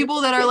hate the like,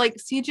 people that are like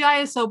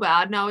CGI is so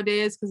bad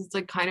nowadays because it's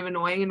like kind of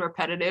annoying and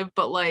repetitive,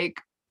 but like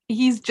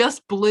he's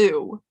just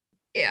blue.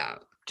 Yeah.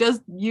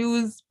 Just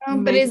use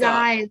But his makeup.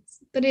 eyes,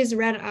 but his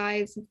red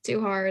eyes, it's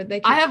too hard.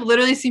 They I have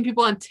literally seen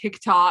people on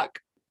TikTok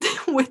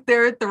with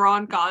their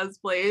Thrawn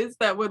cosplays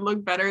that would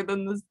look better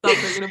than the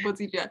stuff they're gonna put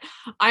CGI.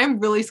 I am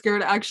really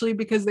scared actually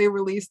because they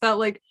released that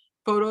like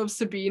photo of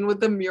Sabine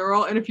with the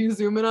mural, and if you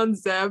zoom in on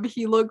Zeb,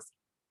 he looks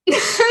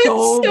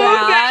so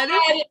bad.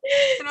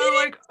 And I'm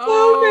like,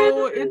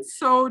 oh, it's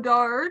so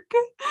dark.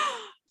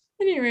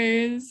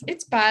 Anyways,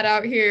 it's bad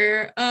out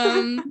here.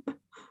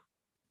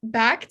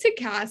 Back to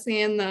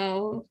Cassian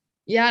though.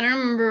 Yeah, I don't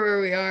remember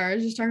where we are. I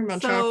was just talking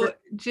about So Chopper.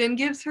 Jin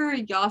gives her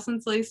a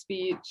Yasin Slay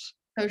speech.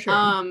 Oh sure.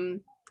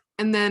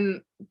 And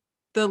then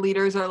the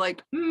leaders are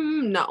like,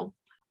 no.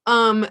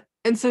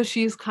 And so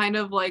she's kind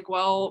of like,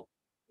 well,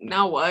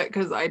 now what?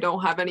 Because I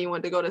don't have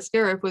anyone to go to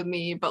Scarif with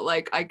me, but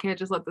like I can't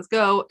just let this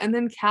go. And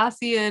then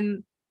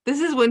Cassian, this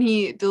is when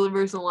he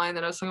delivers the line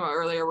that I was talking about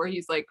earlier, where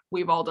he's like,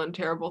 we've all done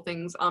terrible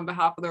things on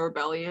behalf of the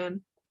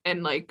rebellion,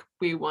 and like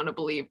we want to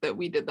believe that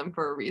we did them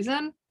for a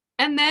reason.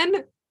 And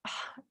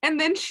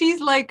then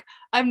she's like,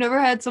 I've never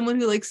had someone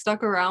who like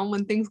stuck around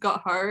when things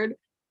got hard.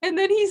 And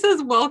then he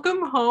says,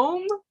 welcome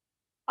home.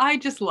 I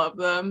just love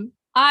them.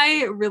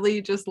 I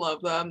really just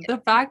love them. The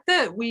fact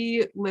that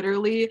we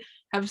literally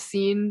have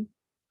seen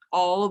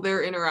all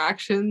their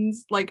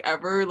interactions like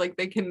ever, like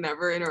they can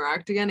never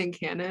interact again in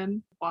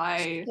canon.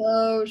 Why?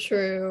 So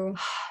true.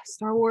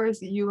 Star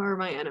Wars, you are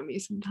my enemy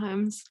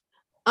sometimes.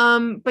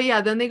 But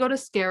yeah, then they go to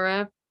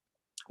Scarif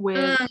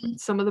with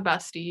some of the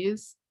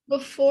besties.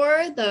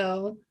 Before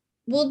though,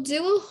 we'll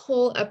do a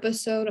whole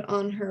episode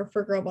on her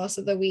for Girl Boss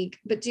of the Week.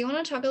 But do you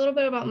want to talk a little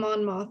bit about Mon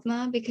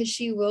Mothma, because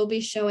she will be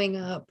showing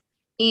up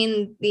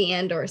in the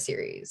Andor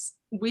series.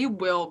 We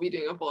will be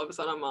doing a full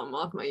episode on Mon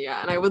Mothma,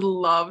 yeah, and I would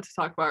love to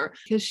talk about her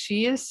because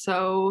she is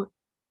so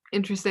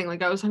interesting.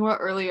 Like I was talking about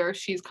earlier,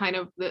 she's kind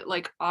of the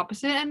like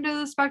opposite end of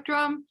the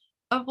spectrum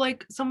of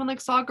like someone like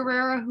Saw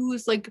Gerrera,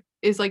 who's like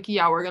is like,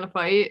 yeah, we're gonna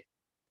fight,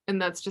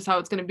 and that's just how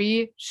it's gonna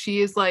be.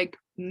 She is like,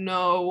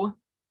 no,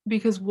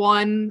 because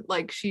one,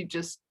 like she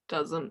just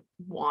doesn't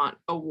want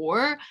a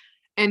war,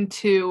 and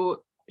two,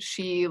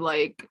 she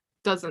like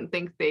doesn't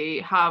think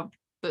they have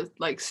the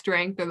like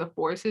strength or the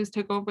forces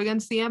to go up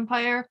against the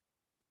Empire.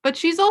 But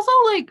she's also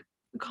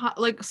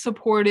like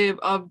supportive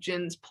of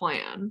Jin's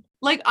plan.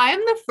 Like I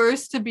am the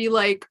first to be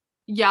like,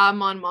 yeah,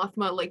 Mon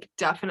Mothma like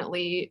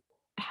definitely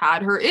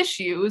had her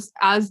issues,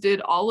 as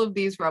did all of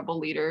these rebel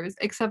leaders,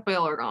 except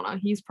Bail Organa.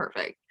 He's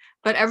perfect.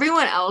 But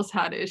everyone else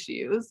had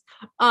issues.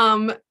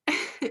 Um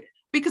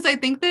because I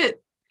think that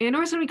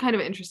Andor is gonna be kind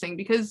of interesting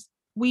because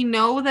we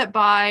know that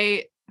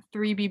by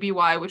 3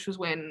 BBY, which was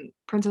when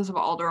Princess of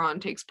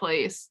Alderaan takes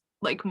place,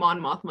 like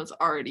Mon Mothma's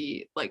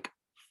already like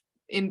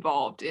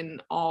involved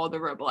in all the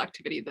rebel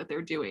activity that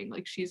they're doing.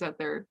 Like she's at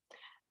their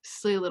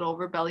silly little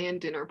rebellion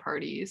dinner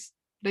parties.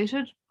 They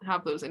should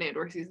have those in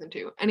Andor season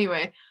 2.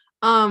 Anyway,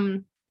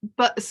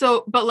 but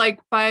like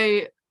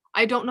by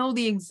I don't know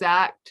the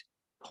exact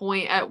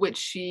point at which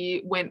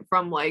she went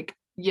from like,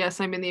 yes,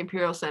 I'm in the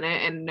Imperial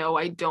Senate and no,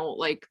 I don't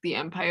like the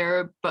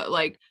Empire, but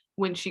like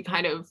when she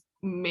kind of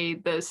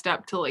made the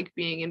step to like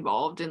being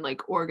involved in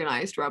like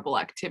organized rebel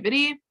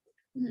activity.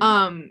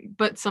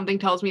 But something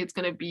tells me it's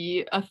going to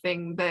be a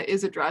thing that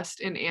is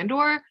addressed in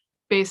Andor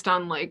based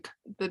on like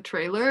the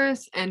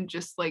trailers and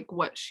just like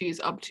what she's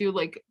up to.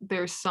 Like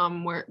there's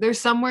somewhere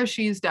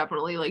she's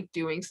definitely like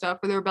doing stuff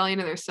for the rebellion,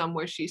 and there's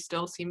somewhere she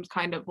still seems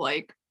kind of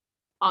like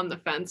on the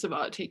fence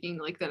about taking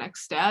like the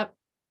next step.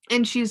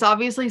 And she's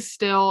obviously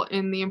still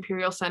in the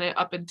Imperial Senate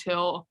up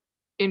until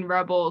in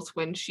Rebels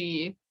when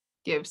she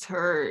gives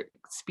her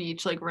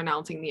speech like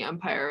renouncing the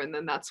Empire, and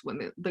then that's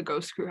when the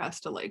Ghost Crew has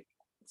to like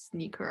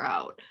sneak her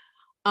out.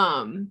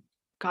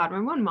 God,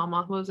 remember when Mon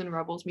Mothma was in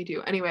Rebels? Me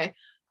too. Anyway,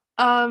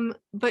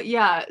 but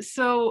yeah,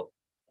 so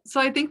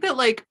I think that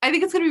like I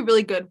think it's gonna be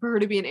really good for her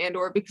to be in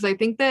Andor because I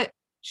think that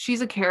she's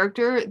a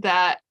character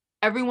that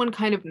everyone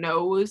kind of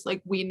knows.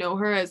 Like we know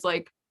her as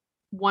like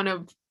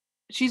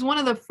she's one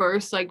of the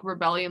first like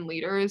rebellion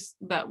leaders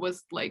that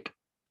was like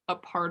a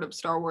part of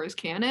Star Wars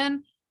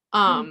canon.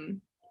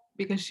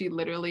 Because she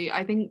literally,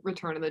 I think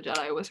Return of the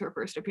Jedi was her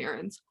first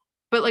appearance.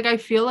 But like I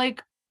feel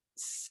like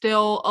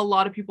still a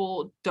lot of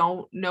people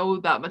don't know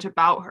that much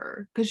about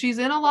her because she's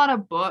in a lot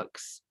of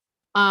books,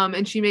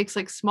 and she makes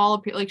like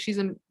like she's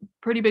a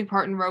pretty big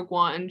part in Rogue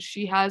One.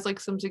 She has like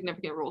some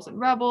significant roles in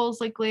Rebels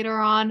like later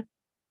on.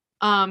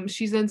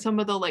 She's in some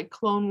of the like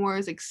Clone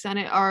Wars like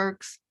Senate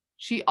arcs.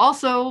 She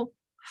also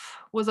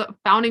was a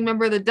founding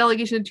member of the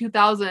delegation in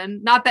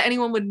 2000. Not that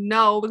anyone would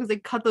know because they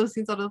cut those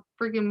scenes out of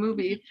the freaking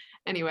movie.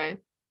 Anyway,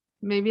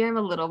 maybe I'm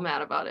a little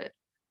mad about it.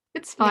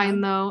 It's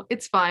fine though.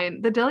 It's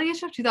fine. The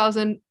delegation of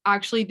 2000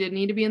 actually did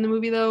need to be in the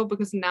movie though,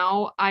 because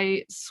now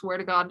I swear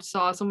to God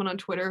saw someone on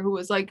Twitter who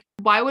was like,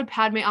 why would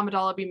Padme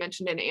Amidala be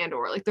mentioned in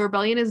Andor? Like the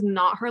rebellion is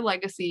not her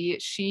legacy.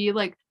 She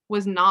like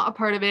was not a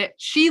part of it.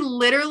 She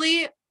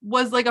literally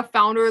was like a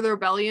founder of the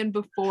rebellion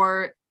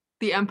before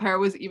the Empire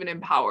was even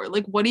in power.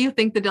 Like what do you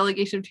think the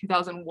delegation of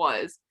 2000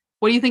 was?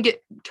 What do you think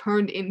it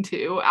turned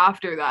into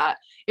after that?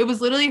 It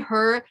was literally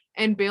her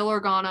and Bail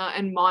Organa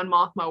and Mon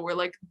Mothma were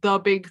like the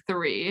big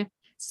three.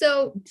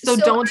 So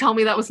don't tell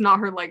me that was not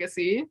her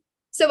legacy.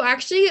 So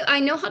actually, I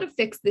know how to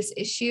fix this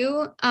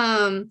issue.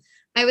 I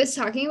was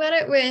talking about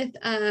it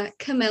with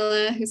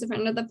Camilla, who's a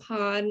friend of the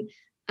pod,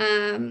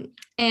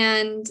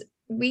 and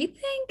we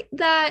think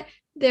that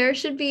there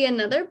should be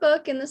another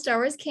book in the Star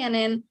Wars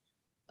canon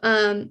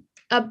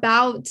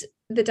about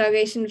the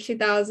delegation of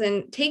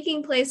 2000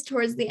 taking place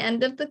towards the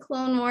end of the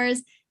Clone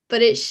Wars,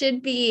 but it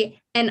should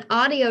be an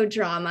audio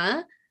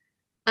drama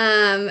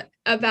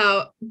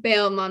about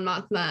Bail, Mon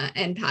Mothma,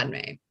 and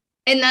Padme.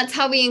 And that's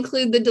how we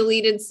include the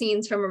deleted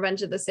scenes from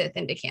Revenge of the Sith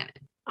into canon.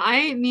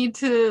 I need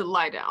to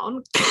lie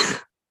down.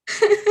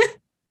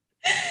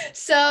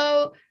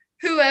 So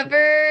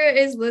whoever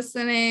is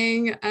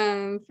listening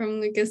from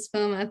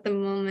Lucasfilm at the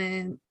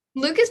moment,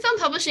 Lucasfilm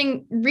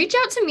Publishing, reach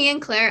out to me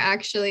and Claire,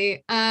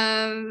 actually.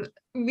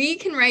 We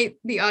can write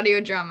the audio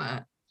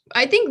drama.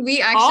 I think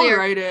we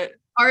actually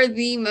are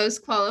the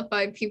most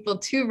qualified people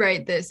to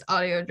write this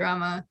audio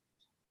drama.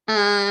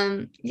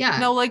 Yeah.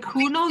 No, like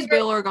who knows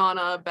Bail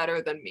Organa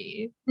better than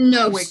me?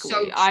 No, quickly.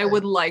 So I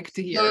would like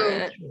to hear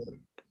it.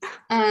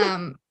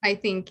 I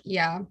think,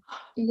 yeah.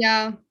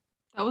 That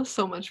was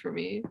so much for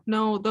me.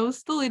 No,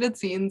 those deleted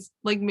scenes,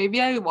 like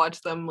maybe I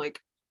watch them like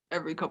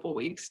every couple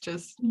weeks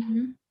just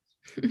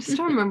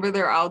to remember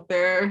they're out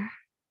there.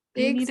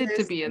 They needed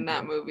to be in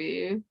that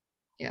movie.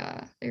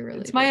 Yeah, they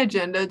really It's my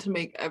agenda to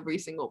make every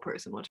single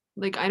person watch.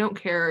 Like I don't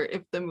care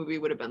if the movie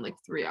would have been like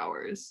 3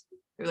 hours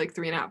or like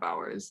 3.5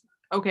 hours.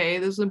 Okay,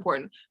 this is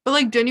important. But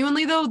like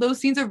genuinely though, those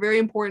scenes are very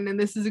important, and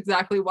this is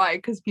exactly why,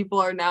 because people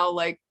are now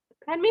like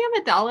Padme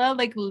Amidala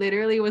like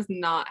literally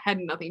had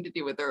nothing to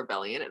do with the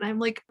rebellion, and I'm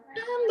like,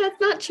 That's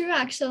not true,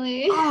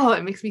 actually. oh,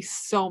 it makes me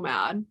so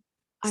mad.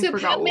 I So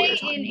forgot Padme what we were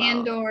talking and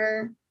about.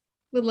 Andor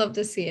would love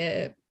to see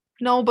it.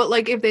 No, but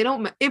like if they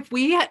don't, if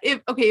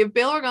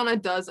Bail Organa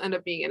does end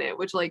up being in it,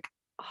 which like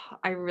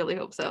I really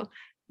hope so,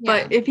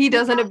 Yeah. but if he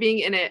does end up being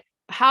in it,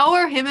 how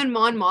are him and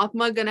Mon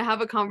Mothma gonna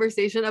have a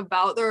conversation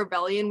about the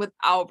rebellion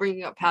without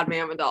bringing up Padme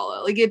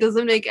Amidala? Like it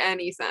doesn't make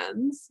any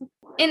sense.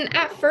 And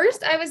at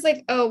first I was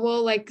like, oh,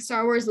 well, like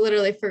Star Wars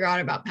literally forgot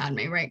about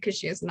Padme, right? Because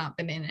she has not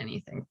been in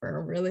anything for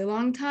a really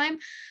long time.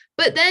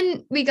 But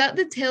then we got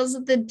the Tales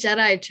of the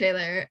Jedi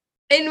trailer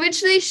in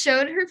which they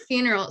showed her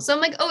funeral. So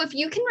I'm like, oh, if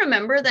you can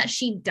remember that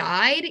she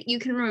died, you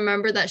can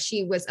remember that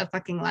she was a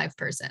fucking live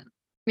person.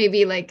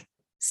 Maybe like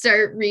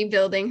start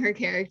rebuilding her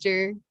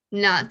character,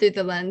 not through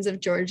the lens of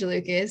George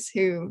Lucas,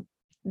 who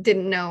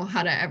didn't know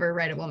how to ever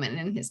write a woman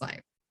in his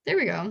life. There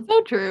we go.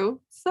 So true.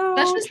 So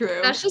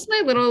true. That's just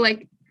my little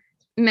like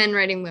men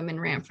writing women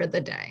rant for the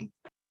day.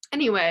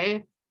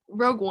 Anyway,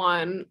 Rogue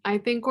One, I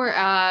think we're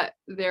at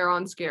there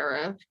on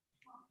Scarif.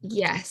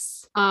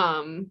 Yes.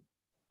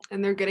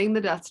 And they're getting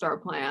the Death Star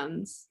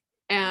plans,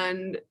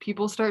 and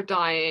people start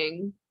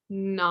dying,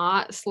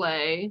 not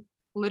Slay.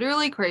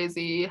 Literally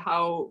crazy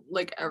how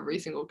like every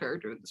single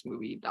character in this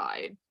movie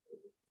died.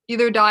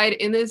 Either died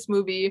in this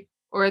movie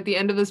or at the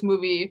end of this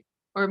movie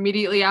or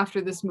immediately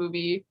after this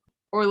movie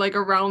or like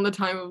around the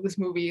time of this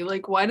movie.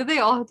 Like why do they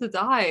all have to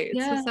die?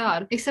 It's so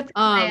sad. Except for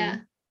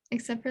Leia.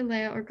 Except for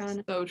Leia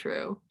Organa. So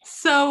true.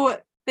 So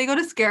they go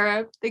to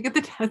Scarif, they get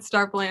the Death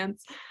Star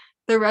plans.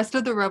 The rest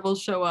of the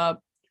rebels show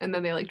up and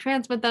then they like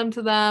transmit them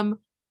to them.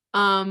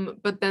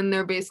 But then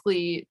they're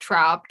basically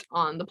trapped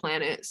on the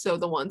planet. So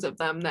the ones of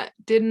them that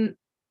didn't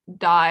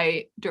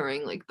die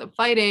during like the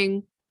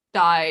fighting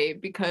die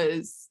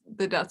because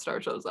the Death Star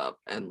shows up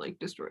and like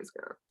destroys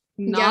Scarif.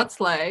 Not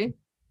Slay.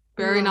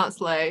 Very not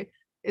Slay.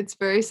 It's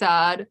very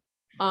sad.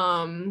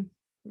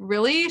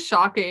 Really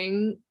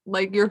shocking,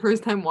 like your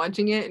first time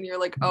watching it and you're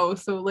like, oh,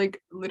 so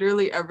like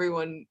literally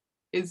everyone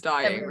is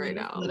dying right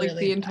now. Like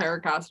the entire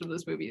cast of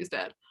this movie is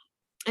dead.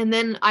 And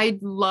then I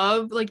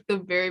love like the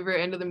very,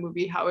 very end of the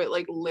movie, how it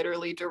like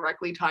literally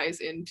directly ties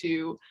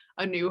into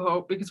A New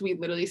Hope, because we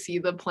literally see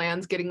the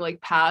plans getting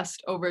like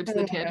passed over to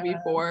the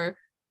Tantive 4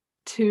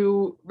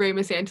 to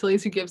Ramus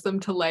Antilles, who gives them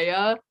to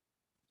Leia.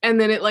 And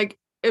then it like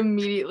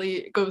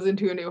immediately goes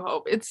into A New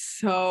Hope. It's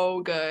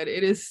so good.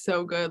 It is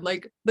so good.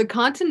 Like the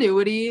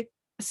continuity,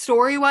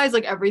 story-wise,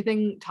 like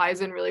everything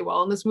ties in really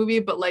well in this movie,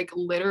 but like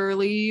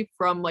literally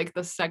from like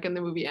the second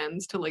the movie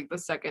ends to like the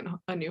second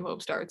A New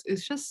Hope starts,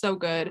 it's just so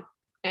good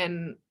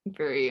and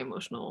very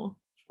emotional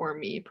for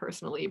me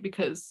personally,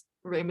 because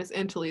Ramus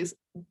Antilles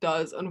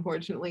does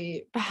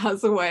unfortunately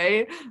pass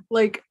away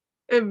like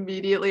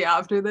immediately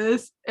after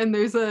this, and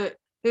there's a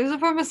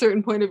from a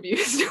certain point of view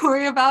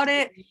story about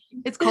it.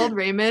 It's called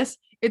Ramus.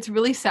 It's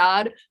really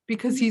sad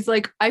because he's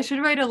like, I should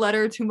write a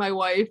letter to my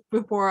wife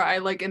before I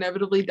like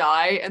inevitably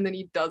die, and then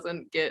he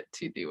doesn't get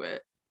to do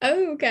it.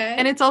 Oh, okay.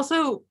 And it's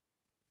also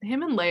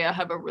him and Leia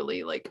have a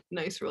really like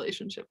nice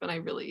relationship, and I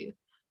really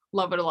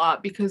love it a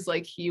lot because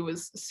like he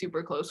was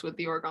super close with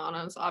the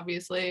Organas,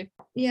 obviously.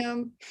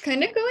 Yeah,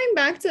 kind of going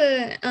back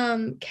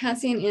to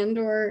Cassian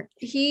Andor,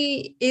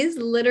 he is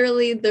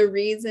literally the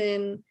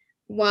reason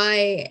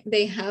why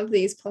they have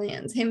these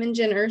plans. Him and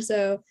Jyn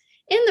Erso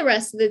and the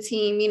rest of the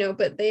team, you know,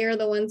 but they are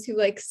the ones who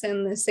like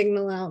send the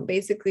signal out,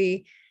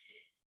 basically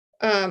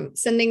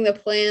sending the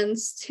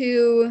plans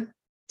to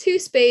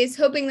space,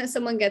 hoping that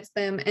someone gets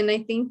them. And I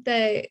think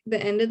that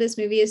the end of this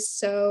movie is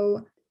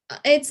so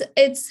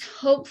it's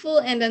hopeful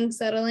and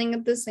unsettling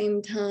at the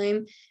same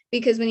time,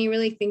 because when you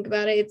really think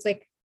about it, it's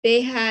like they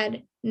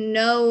had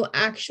no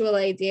actual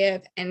idea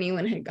if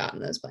anyone had gotten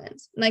those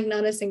plans, like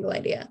not a single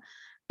idea.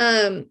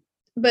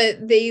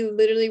 But they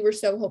literally were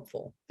so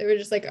hopeful. They were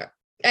just like,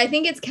 I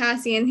think it's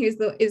Cassian who's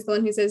the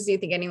one who says, do you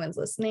think anyone's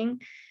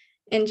listening?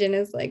 And Jyn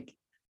is like,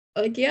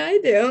 yeah, I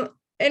do.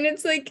 And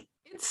it's like,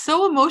 it's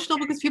so emotional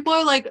because people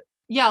are like,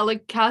 yeah,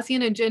 like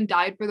Cassian and Jyn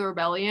died for the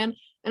rebellion.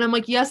 And I'm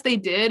like, yes, they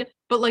did.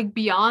 But like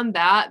beyond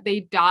that,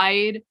 they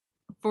died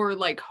for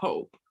like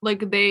hope.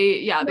 Like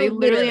they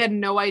literally had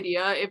no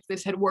idea if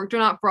this had worked or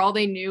not. For all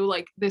they knew,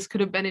 like this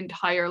could have been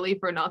entirely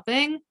for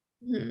nothing.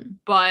 Mm-hmm.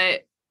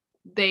 But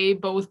they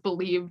both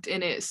believed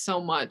in it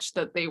so much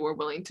that they were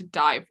willing to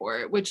die for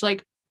it, which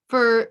like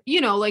for,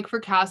 you know, like for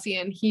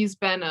Cassian, he's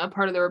been a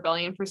part of the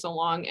rebellion for so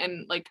long.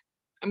 And like,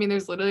 I mean,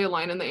 there's literally a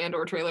line in the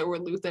Andor trailer where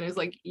Luthen is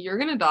like, you're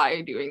going to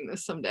die doing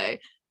this someday.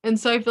 And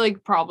so I feel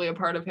like probably a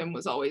part of him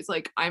was always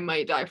like, I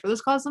might die for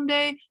this cause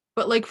someday.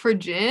 But like for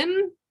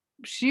Jyn,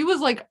 she was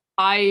like,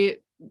 I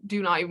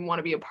do not even want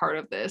to be a part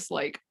of this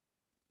like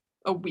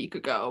a week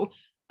ago.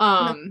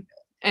 And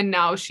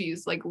now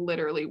she's like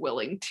literally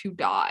willing to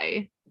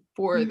die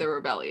for the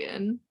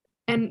rebellion.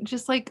 And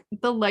just like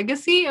the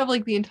legacy of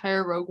like the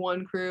entire Rogue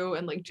One crew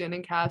and like Jyn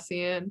and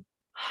Cassian,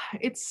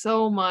 it's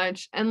so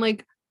much. And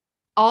like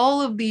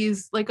all of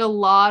these, like a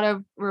lot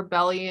of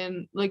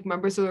rebellion, like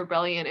members of the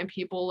rebellion and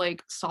people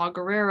like Saw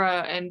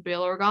Gerrera and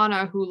Bail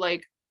Organa, who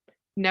like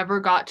never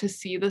got to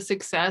see the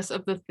success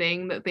of the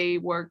thing that they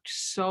worked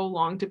so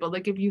long to build.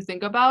 Like if you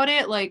think about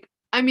it, like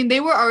I mean, they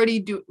were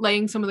already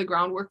laying some of the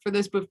groundwork for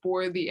this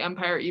before the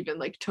Empire even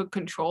like took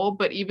control.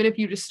 But even if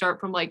you just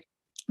start from like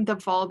the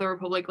fall of the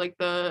Republic, like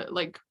the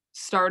like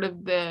start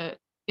of the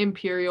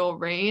Imperial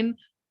reign,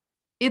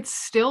 it's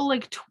still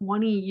like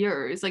 20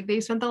 years. Like they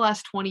spent the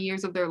last 20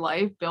 years of their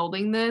life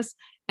building this,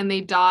 and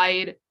they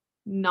died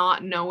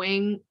not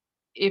knowing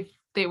if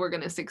they were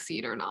going to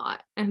succeed or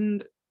not.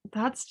 And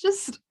that's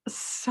just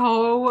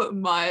so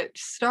much.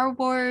 Star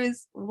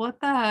Wars, what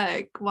the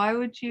heck?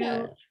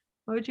 Yeah.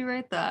 Why would you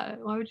write that?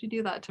 Why would you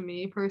do that to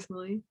me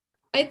personally?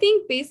 I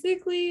think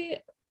basically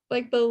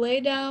like the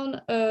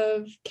laydown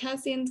of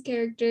Cassian's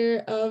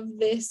character, of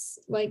this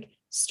like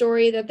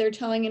story that they're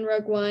telling in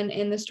Rogue One,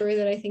 and the story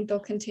that I think they'll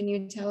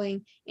continue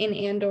telling in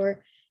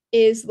Andor,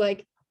 is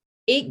like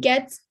it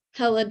gets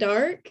hella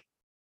dark,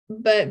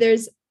 but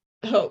there's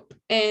hope,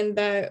 and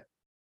that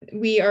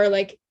we are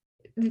like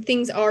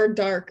things are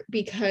dark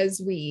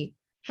because we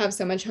have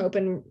so much hope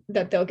and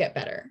that they'll get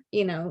better,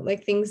 you know,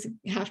 like things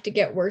have to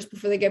get worse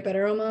before they get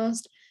better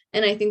almost.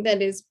 And I think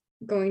that is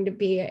going to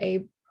be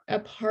a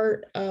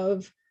part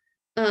of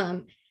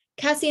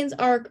Cassian's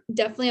arc,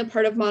 definitely a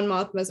part of Mon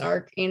Mothma's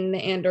arc in the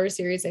Andor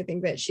series. I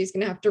think that she's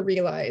going to have to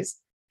realize,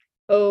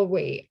 oh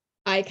wait,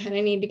 I kind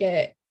of need to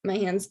get my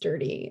hands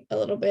dirty a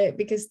little bit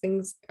because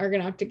things are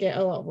going to have to get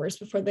a lot worse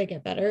before they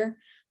get better.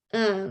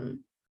 And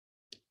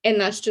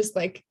that's just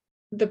like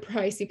the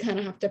price you kind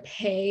of have to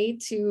pay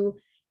to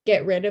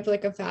get rid of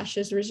like a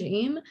fascist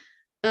regime.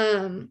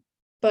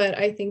 But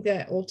I think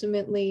that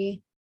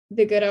ultimately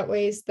the good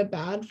outweighs the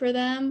bad for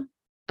them,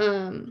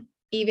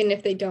 even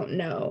if they don't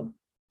know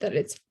that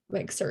it's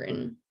like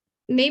certain.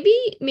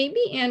 Maybe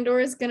Andor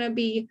is gonna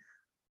be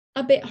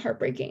a bit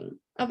heartbreaking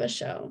of a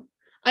show.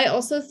 I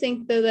also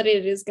think though that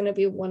it is gonna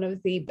be one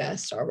of the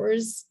best Star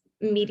Wars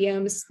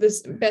mediums,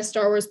 this best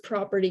Star Wars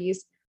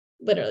properties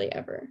literally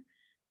ever.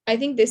 I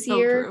think this So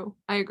year, true.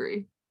 I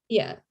agree.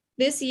 yeah,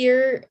 this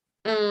year,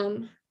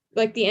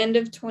 like the end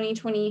of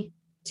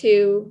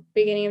 2022,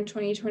 beginning of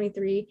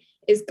 2023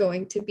 is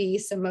going to be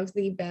some of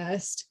the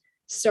best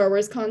Star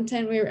Wars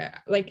content we're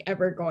like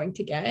ever going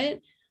to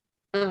get.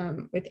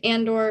 With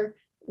Andor,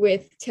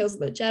 with Tales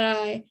of the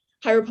Jedi,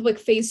 High Republic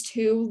Phase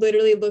 2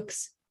 literally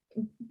looks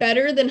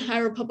better than High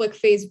Republic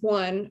Phase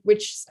 1,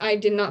 which I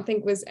did not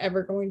think was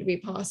ever going to be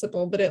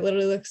possible, but it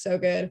literally looks so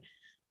good.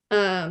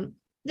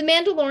 The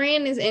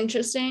Mandalorian is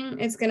interesting.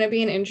 It's going to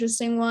be an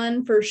interesting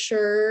one for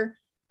sure.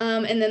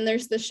 And then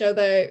there's the show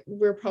that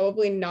we're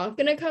probably not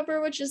going to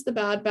cover, which is The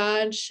Bad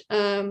Batch.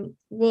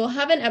 We'll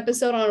have an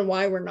episode on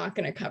why we're not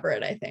going to cover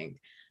it, I think.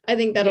 I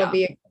think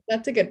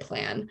that's a good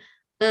plan.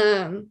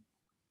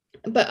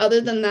 But other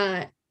than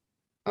that,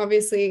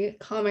 obviously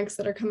comics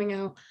that are coming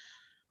out.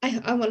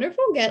 I wonder if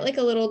we'll get like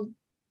a little,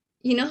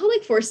 you know how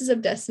like Forces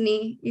of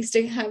Destiny used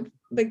to have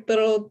like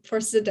little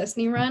Forces of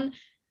Destiny run?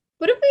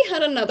 What if we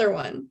had another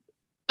one?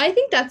 I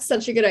think that's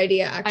such a good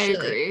idea,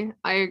 actually.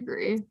 I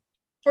agree.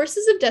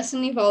 Forces of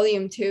Destiny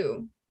Volume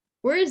 2.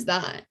 Where is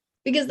that?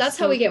 Because that's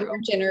how we get more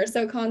Jyn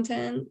Erso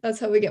content. That's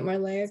how we get more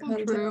Leia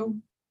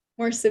content.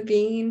 More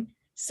Sabine.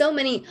 So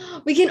many.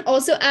 We can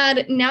also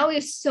add, now we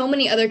have so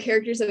many other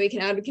characters that we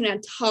can add. We can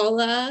add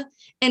Tala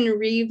and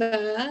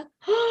Reva.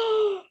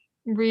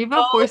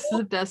 Reva, Forces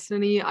of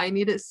Destiny. I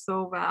need it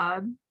so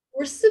bad.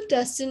 Forces of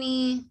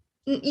Destiny.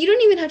 You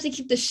don't even have to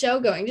keep the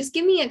show going. Just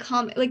give me a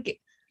comic, like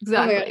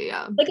exactly,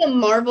 yeah, like a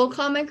Marvel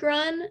comic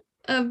run.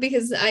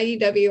 Because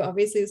IDW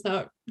obviously is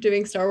not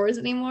doing Star Wars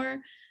anymore.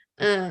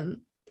 I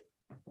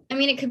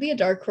mean, it could be a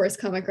Dark Horse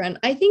comic run.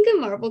 I think a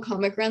Marvel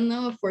comic run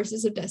though of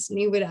Forces of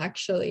Destiny would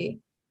actually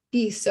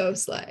be so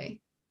slay.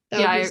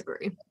 I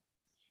agree.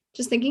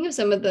 Just thinking of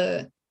some of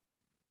the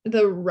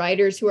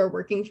writers who are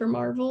working for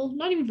Marvel,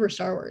 not even for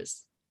Star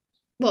Wars.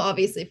 Well,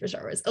 obviously for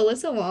Star Wars.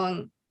 Alyssa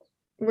Wong,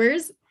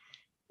 where's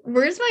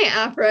my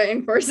Afra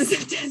in Forces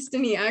of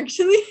Destiny,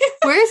 actually?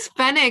 Where's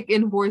Fennec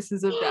in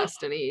Forces of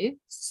Destiny?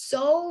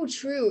 So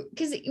true.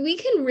 Because we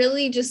can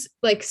really just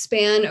like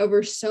span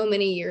over so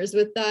many years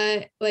with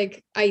that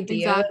like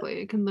idea.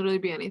 Exactly. It can literally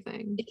be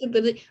anything.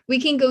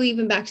 We can go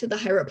even back to the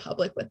High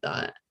Republic with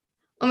that.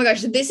 Oh my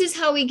gosh, this is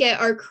how we get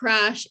our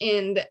Crash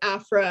and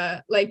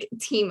Afra like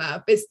team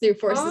up, is through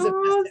Forces of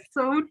Destiny.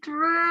 So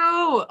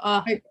true.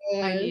 I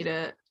need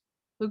it.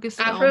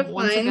 Lucasfilm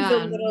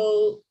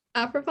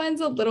Afra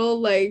finds a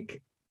little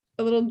like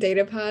a little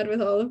data pad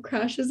with all of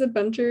Crash's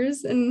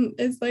adventures and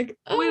it's like,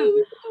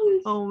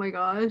 oh my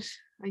gosh,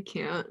 I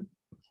can't.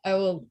 I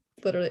will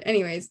literally.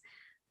 Anyways,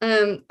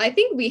 I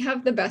think we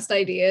have the best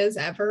ideas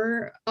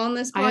ever on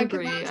this podcast. I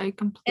agree. I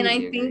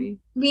completely agree. Think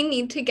we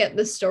need to get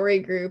the story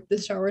group, the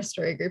Star Wars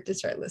story group, to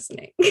start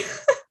listening.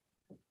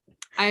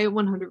 I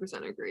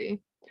 100% agree.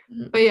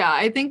 Mm-hmm. But yeah,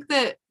 I think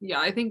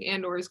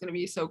Andor is going to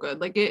be so good.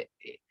 Like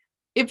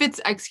if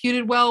it's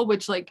executed well,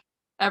 which like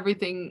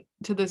everything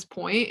to this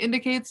point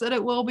indicates that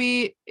it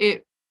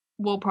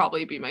will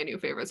probably be my new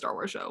favorite Star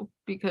Wars show,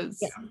 because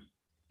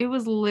it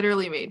was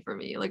literally made for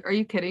me. Like, are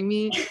you kidding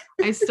me?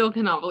 I still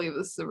cannot believe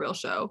this is a real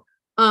show.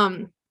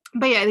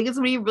 But yeah, I think it's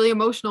gonna be really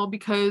emotional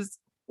because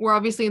we're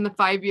obviously in the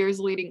 5 years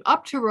leading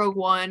up to Rogue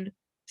One,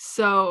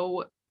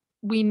 so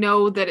we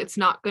know that it's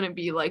not gonna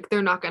be like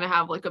they're not gonna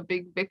have like a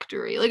big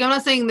victory. Like I'm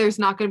not saying there's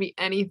not gonna be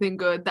anything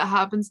good that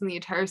happens in the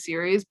entire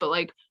series, but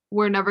like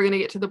we're never gonna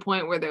get to the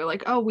point where they're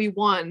like, oh, we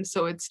won.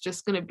 So it's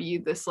just gonna be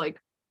this like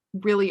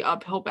really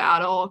uphill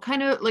battle.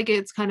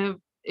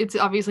 It's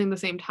obviously in the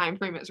same time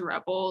frame as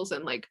Rebels,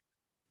 and like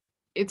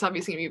it's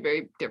obviously gonna be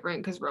very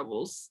different because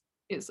Rebels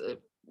is a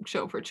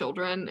show for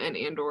children and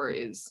Andor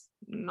is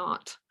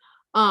not.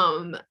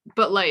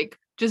 But like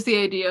just the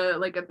idea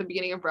like at the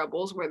beginning of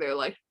Rebels where they're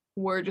like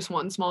we're just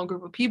one small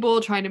group of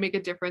people trying to make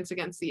a difference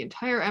against the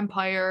entire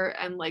empire,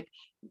 and like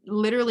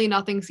literally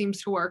nothing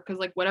seems to work because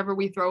like whatever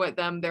we throw at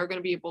them they're going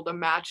to be able to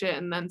match it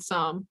and then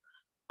some.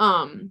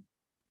 um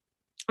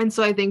and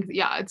so I think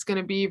yeah it's going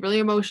to be really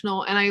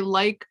emotional, and I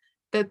like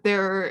that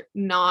they're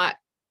not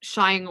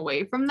shying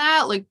away from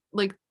that.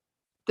 Like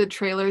the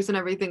trailers and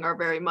everything are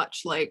very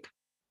much like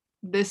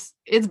this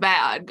is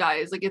bad,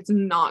 guys, like it's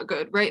not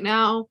good right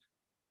now.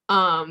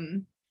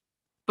 um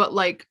but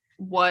like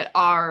what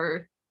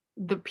are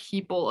the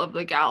people of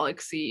the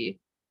galaxy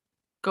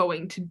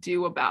going to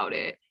do about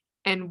it,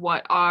 and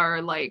what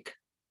are like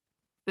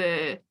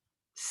the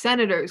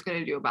senators going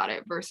to do about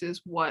it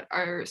versus what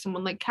are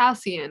someone like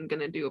Cassian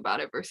going to do about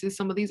it versus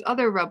some of these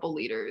other rebel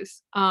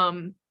leaders.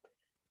 And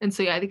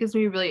so yeah, I think it's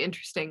going to be really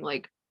interesting,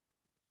 like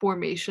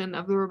formation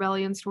of the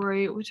rebellion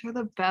story, which are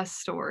the best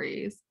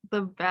stories,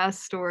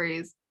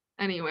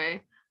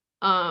 anyway.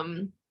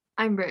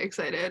 I'm very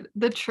excited.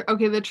 The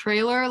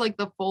trailer, like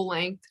the full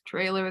length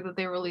trailer that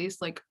they released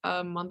like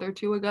a month or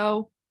two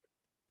ago,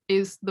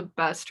 is the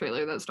best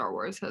trailer that Star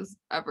Wars has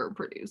ever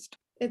produced.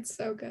 It's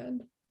so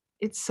good.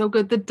 It's so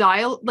good.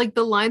 Like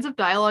the lines of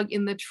dialogue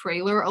in the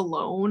trailer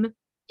alone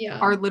Yeah.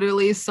 are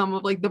literally some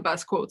of like the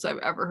best quotes I've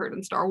ever heard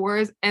in Star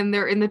Wars, and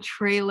they're in the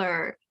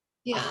trailer.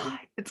 Yeah.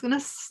 It's gonna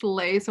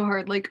slay so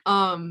hard. Like,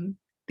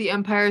 the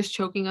Empire is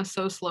choking us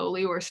so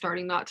slowly, we're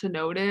starting not to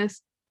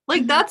notice.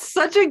 Like, that's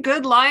such a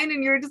good line,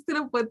 and you're just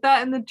gonna put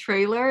that in the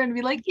trailer and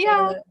be like,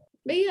 yeah.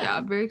 But Yeah,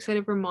 I'm very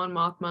excited for Mon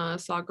Mothma,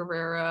 Saw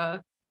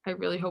Gerrera. I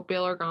really hope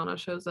Bail Organa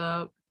shows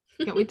up.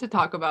 Can't wait to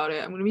talk about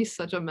it. I'm gonna be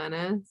such a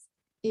menace.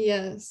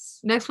 Yes.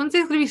 Next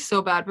Wednesday's gonna be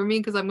so bad for me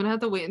because I'm gonna have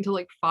to wait until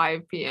like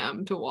 5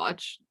 p.m. to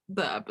watch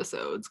the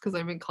episodes because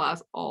I'm in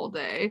class all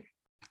day.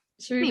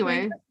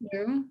 Anyway,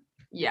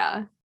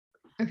 yeah.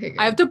 Okay, good.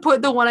 I have to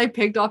put the one I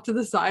picked off to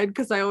the side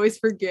because I always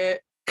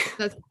forget.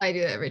 I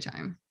do that every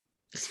time.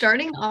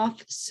 Starting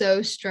off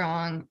so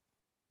strong,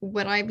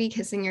 would I be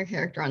kissing your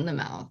character on the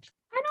mouth?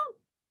 I don't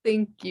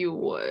think you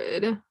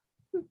would.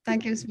 That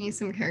gives me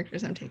some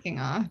characters I'm taking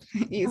off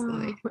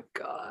easily. Oh my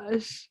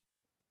gosh.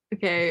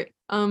 Okay.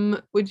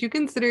 Would you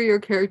consider your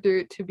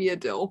character to be a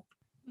DILF?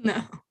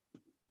 No.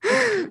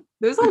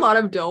 There's a lot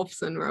of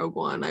DILFs in Rogue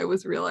One, I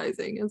was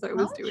realizing as I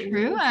was doing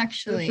true, this.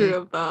 actually. True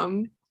of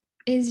them.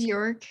 Is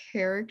your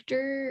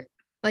character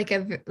like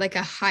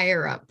a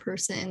higher up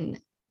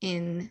person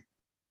in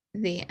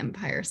the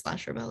Empire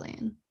 /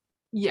 Rebellion?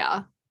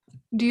 Yeah.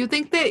 Do you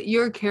think that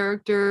your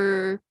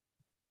character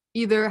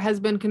either has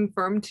been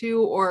confirmed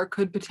to or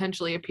could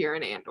potentially appear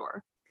in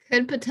Andor?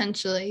 Could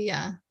potentially,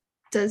 yeah.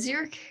 Does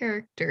your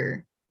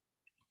character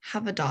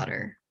have a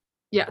daughter?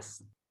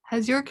 Yes.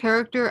 Has your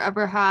character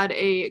ever had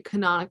a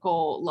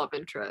canonical love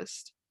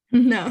interest?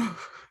 No.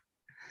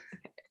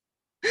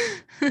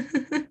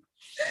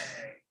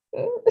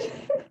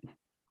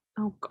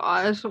 Oh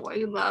gosh, why are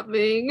you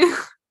laughing?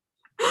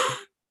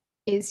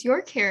 Is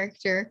your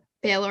character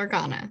Bail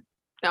Organa?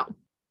 No.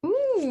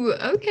 Ooh,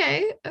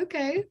 okay.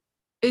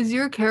 Is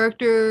your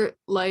character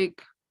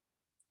like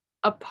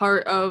a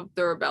part of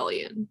the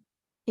rebellion?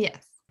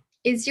 Yes.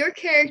 Is your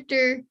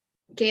character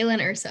Galen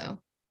Erso?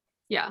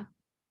 Yeah.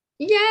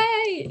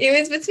 Yay! It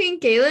was between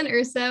Galen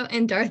Erso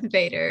and Darth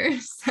Vader.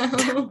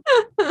 So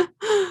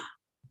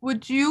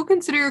would you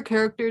consider your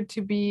character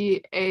to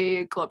be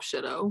a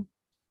Glupshido?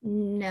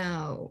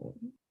 No.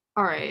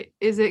 All right.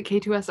 Is it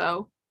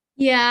K2SO?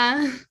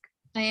 Yeah.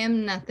 I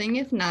am nothing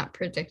if not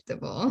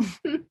predictable.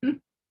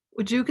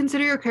 Would you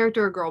consider your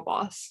character a girl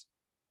boss?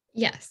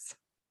 Yes.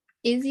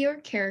 Is your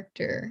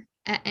character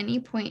at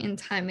any point in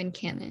time in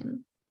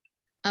canon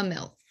a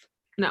MILF?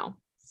 No.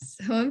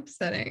 So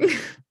upsetting.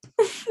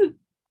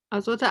 I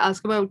was about to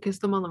ask if I would kiss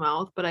them on the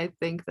mouth, but I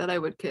think that I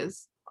would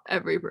kiss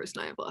every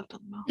person I have left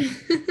on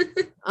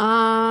the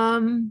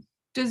mouth.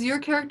 Does your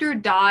character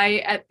die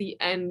at the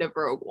end of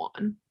Rogue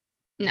One?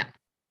 No.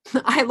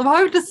 I love how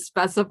I would just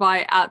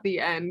specify at the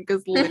end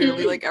because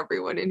literally like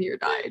everyone in here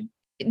died.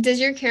 Does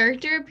your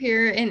character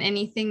appear in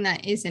anything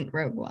that isn't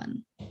Rogue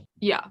One?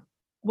 Yeah.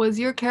 Was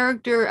your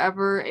character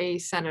ever a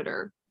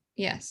senator?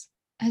 Yes.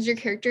 Has your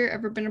character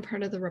ever been a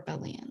part of the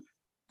rebellion?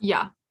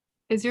 Yeah.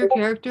 Is your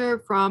character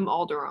from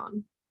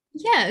Alderaan?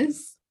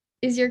 Yes.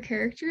 Is your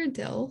character a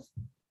DILF?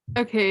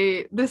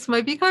 Okay, this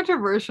might be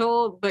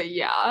controversial, but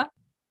yeah.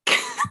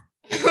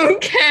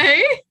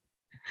 Okay.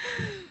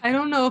 I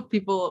don't know if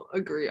people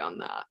agree on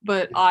that,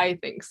 but I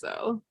think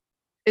so.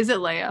 Is it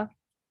Leia?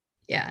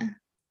 Yeah.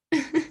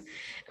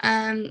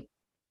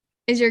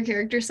 Is your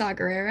character Saw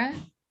Gerrera?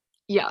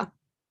 Yeah.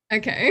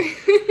 Okay.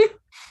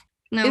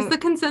 No. Is the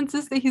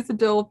consensus that he's a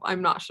DILF?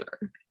 I'm not sure.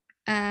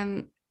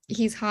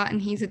 He's hot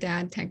and he's a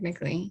dad,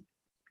 technically.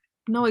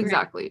 No,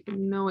 exactly.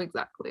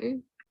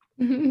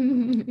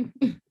 Don't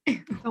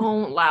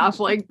laugh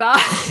like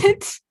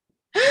that.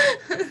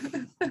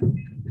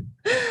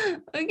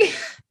 Okay.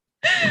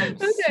 I'm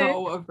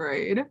so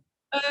afraid.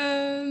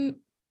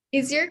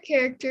 Is your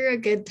character a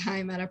good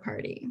time at a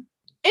party?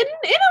 In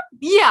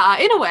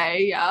a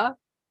way, yeah.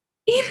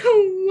 In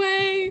a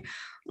way.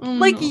 Oh,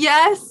 Like, no.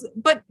 yes,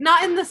 but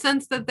not in the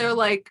sense that they're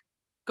like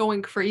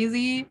going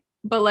crazy,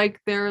 but like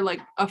they're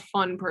like a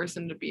fun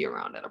person to be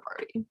around at a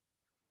party.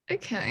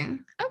 Okay.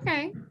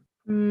 Okay.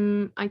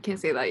 I can't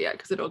say that yet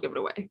because it'll give it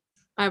away.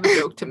 I have a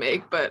joke to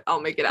make, but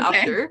I'll make it Okay.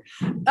 after.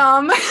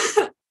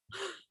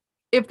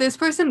 If this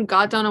person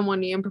got down on one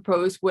knee and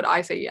proposed, would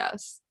I say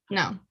yes?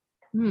 No.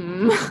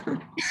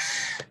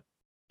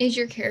 Is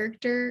your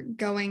character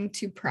going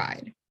to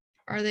Pride?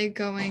 Are they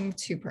going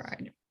to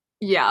Pride?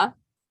 Yeah.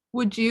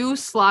 Would you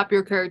slap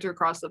your character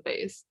across the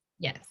face?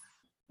 Yes.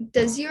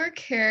 Does your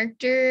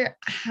character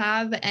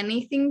have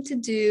anything to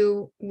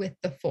do with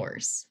the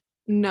Force?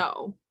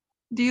 No.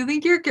 Do you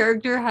think your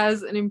character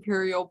has an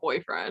Imperial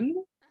boyfriend?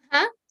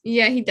 Huh?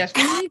 Yeah, he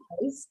definitely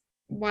does.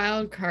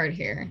 Wild card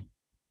here.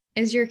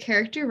 Is your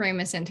character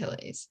Ramus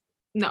Antilles?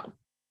 No.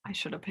 I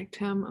should have picked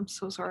him. I'm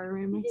so sorry,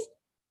 Ramus.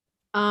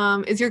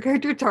 Is your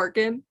character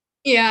Tarkin?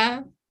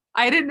 Yeah.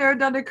 I didn't narrow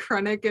down to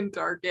Krennic and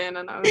Tarkin,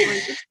 and I was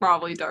like, it's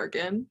probably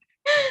Tarkin.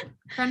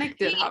 Krennic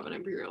did have an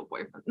Imperial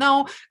boyfriend.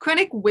 No,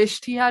 Krennic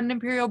wished he had an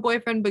Imperial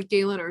boyfriend, but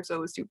Galen Erso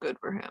was too good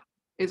for him,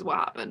 is what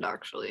happened,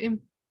 actually.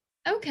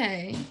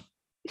 Okay.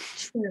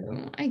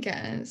 True, I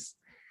guess.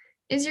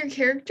 Is your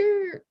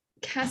character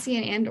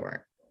Cassian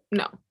Andor?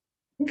 No.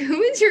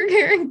 Who is your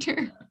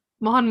character?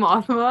 Mon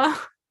Mothma.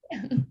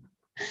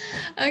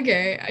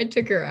 Okay, I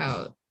took her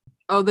out.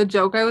 Oh, the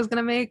joke I was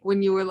gonna make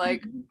when you were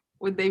like,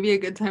 would they be a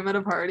good time at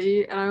a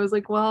party? And I was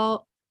like,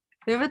 well,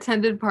 they've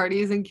attended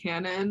parties in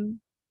canon,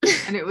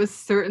 and it was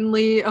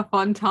certainly a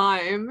fun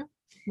time.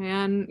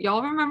 Man,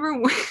 y'all remember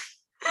when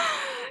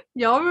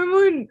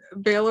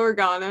Bail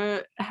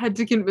Organa had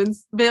to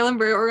convince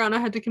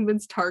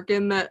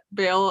Tarkin that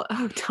Bail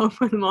hooked up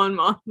with Mon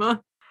Mothma?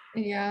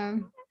 Yeah.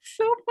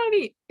 So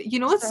funny. You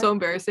know what's so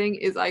embarrassing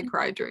is I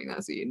cried during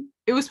that scene.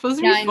 It was supposed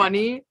to be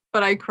funny,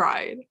 but I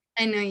cried.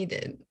 I know you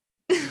did.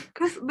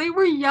 Because they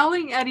were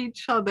yelling at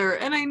each other,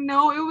 and I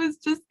know it was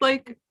just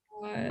like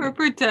for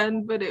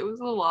pretend, but it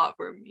was a lot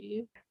for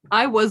me.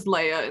 I was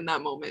Leia in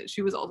that moment.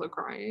 She was also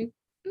crying.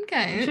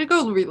 Okay. You should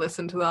go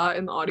re-listen to that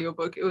in the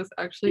audiobook. It was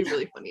actually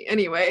really funny.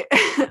 Anyway,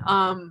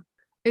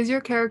 is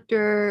your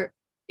character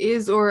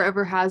or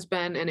ever has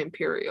been an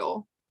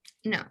Imperial?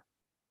 No.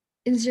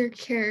 Is your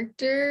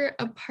character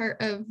a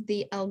part of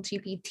the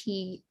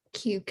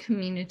LGBTQ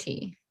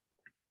community?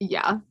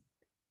 Yeah.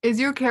 Is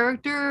your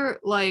character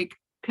like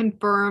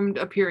confirmed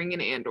appearing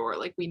in Andor?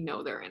 Like we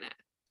know they're in it?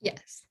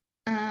 Yes.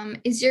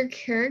 Does your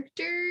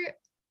character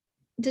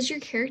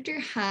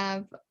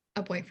have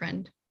a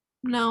boyfriend?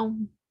 No.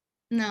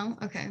 No?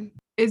 Okay.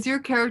 Is your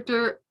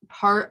character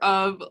part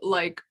of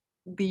like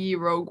the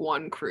Rogue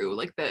One crew,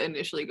 like that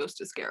initially goes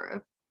to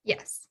Scarif?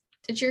 Yes.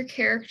 Did your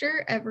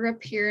character ever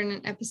appear in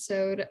an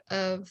episode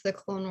of the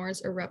Clone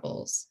Wars or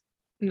Rebels?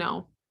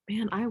 No.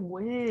 Man, I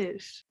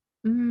wish.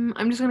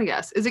 I'm just gonna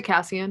guess. Is it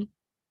Cassian?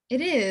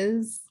 It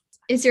is.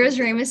 Is yours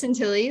Ramus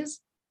Antilles?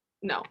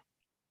 No.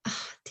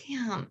 Oh,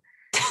 damn.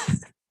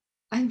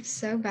 I'm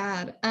so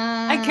bad.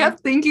 I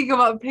kept thinking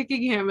about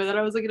picking him, and then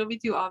I was like, it'll be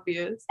too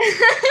obvious.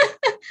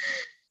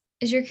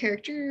 Is your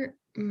character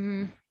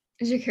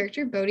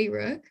Bodhi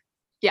Rook?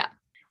 Yeah.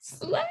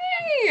 Slay.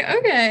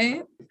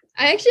 Okay.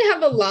 I actually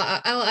have a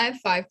lot. I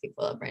have 5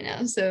 people up right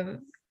now, so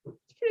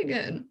it's pretty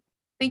good.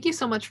 Thank you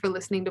so much for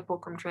listening to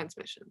Fulcrum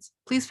Transmissions.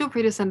 Please feel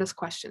free to send us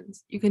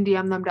questions. You can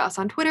DM them to us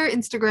on Twitter,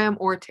 Instagram,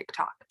 or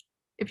TikTok.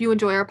 If you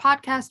enjoy our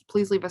podcast,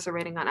 please leave us a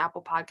rating on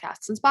Apple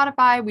Podcasts and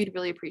Spotify. We'd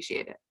really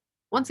appreciate it.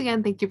 Once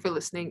again, thank you for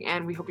listening,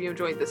 and we hope you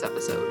enjoyed this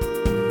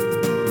episode.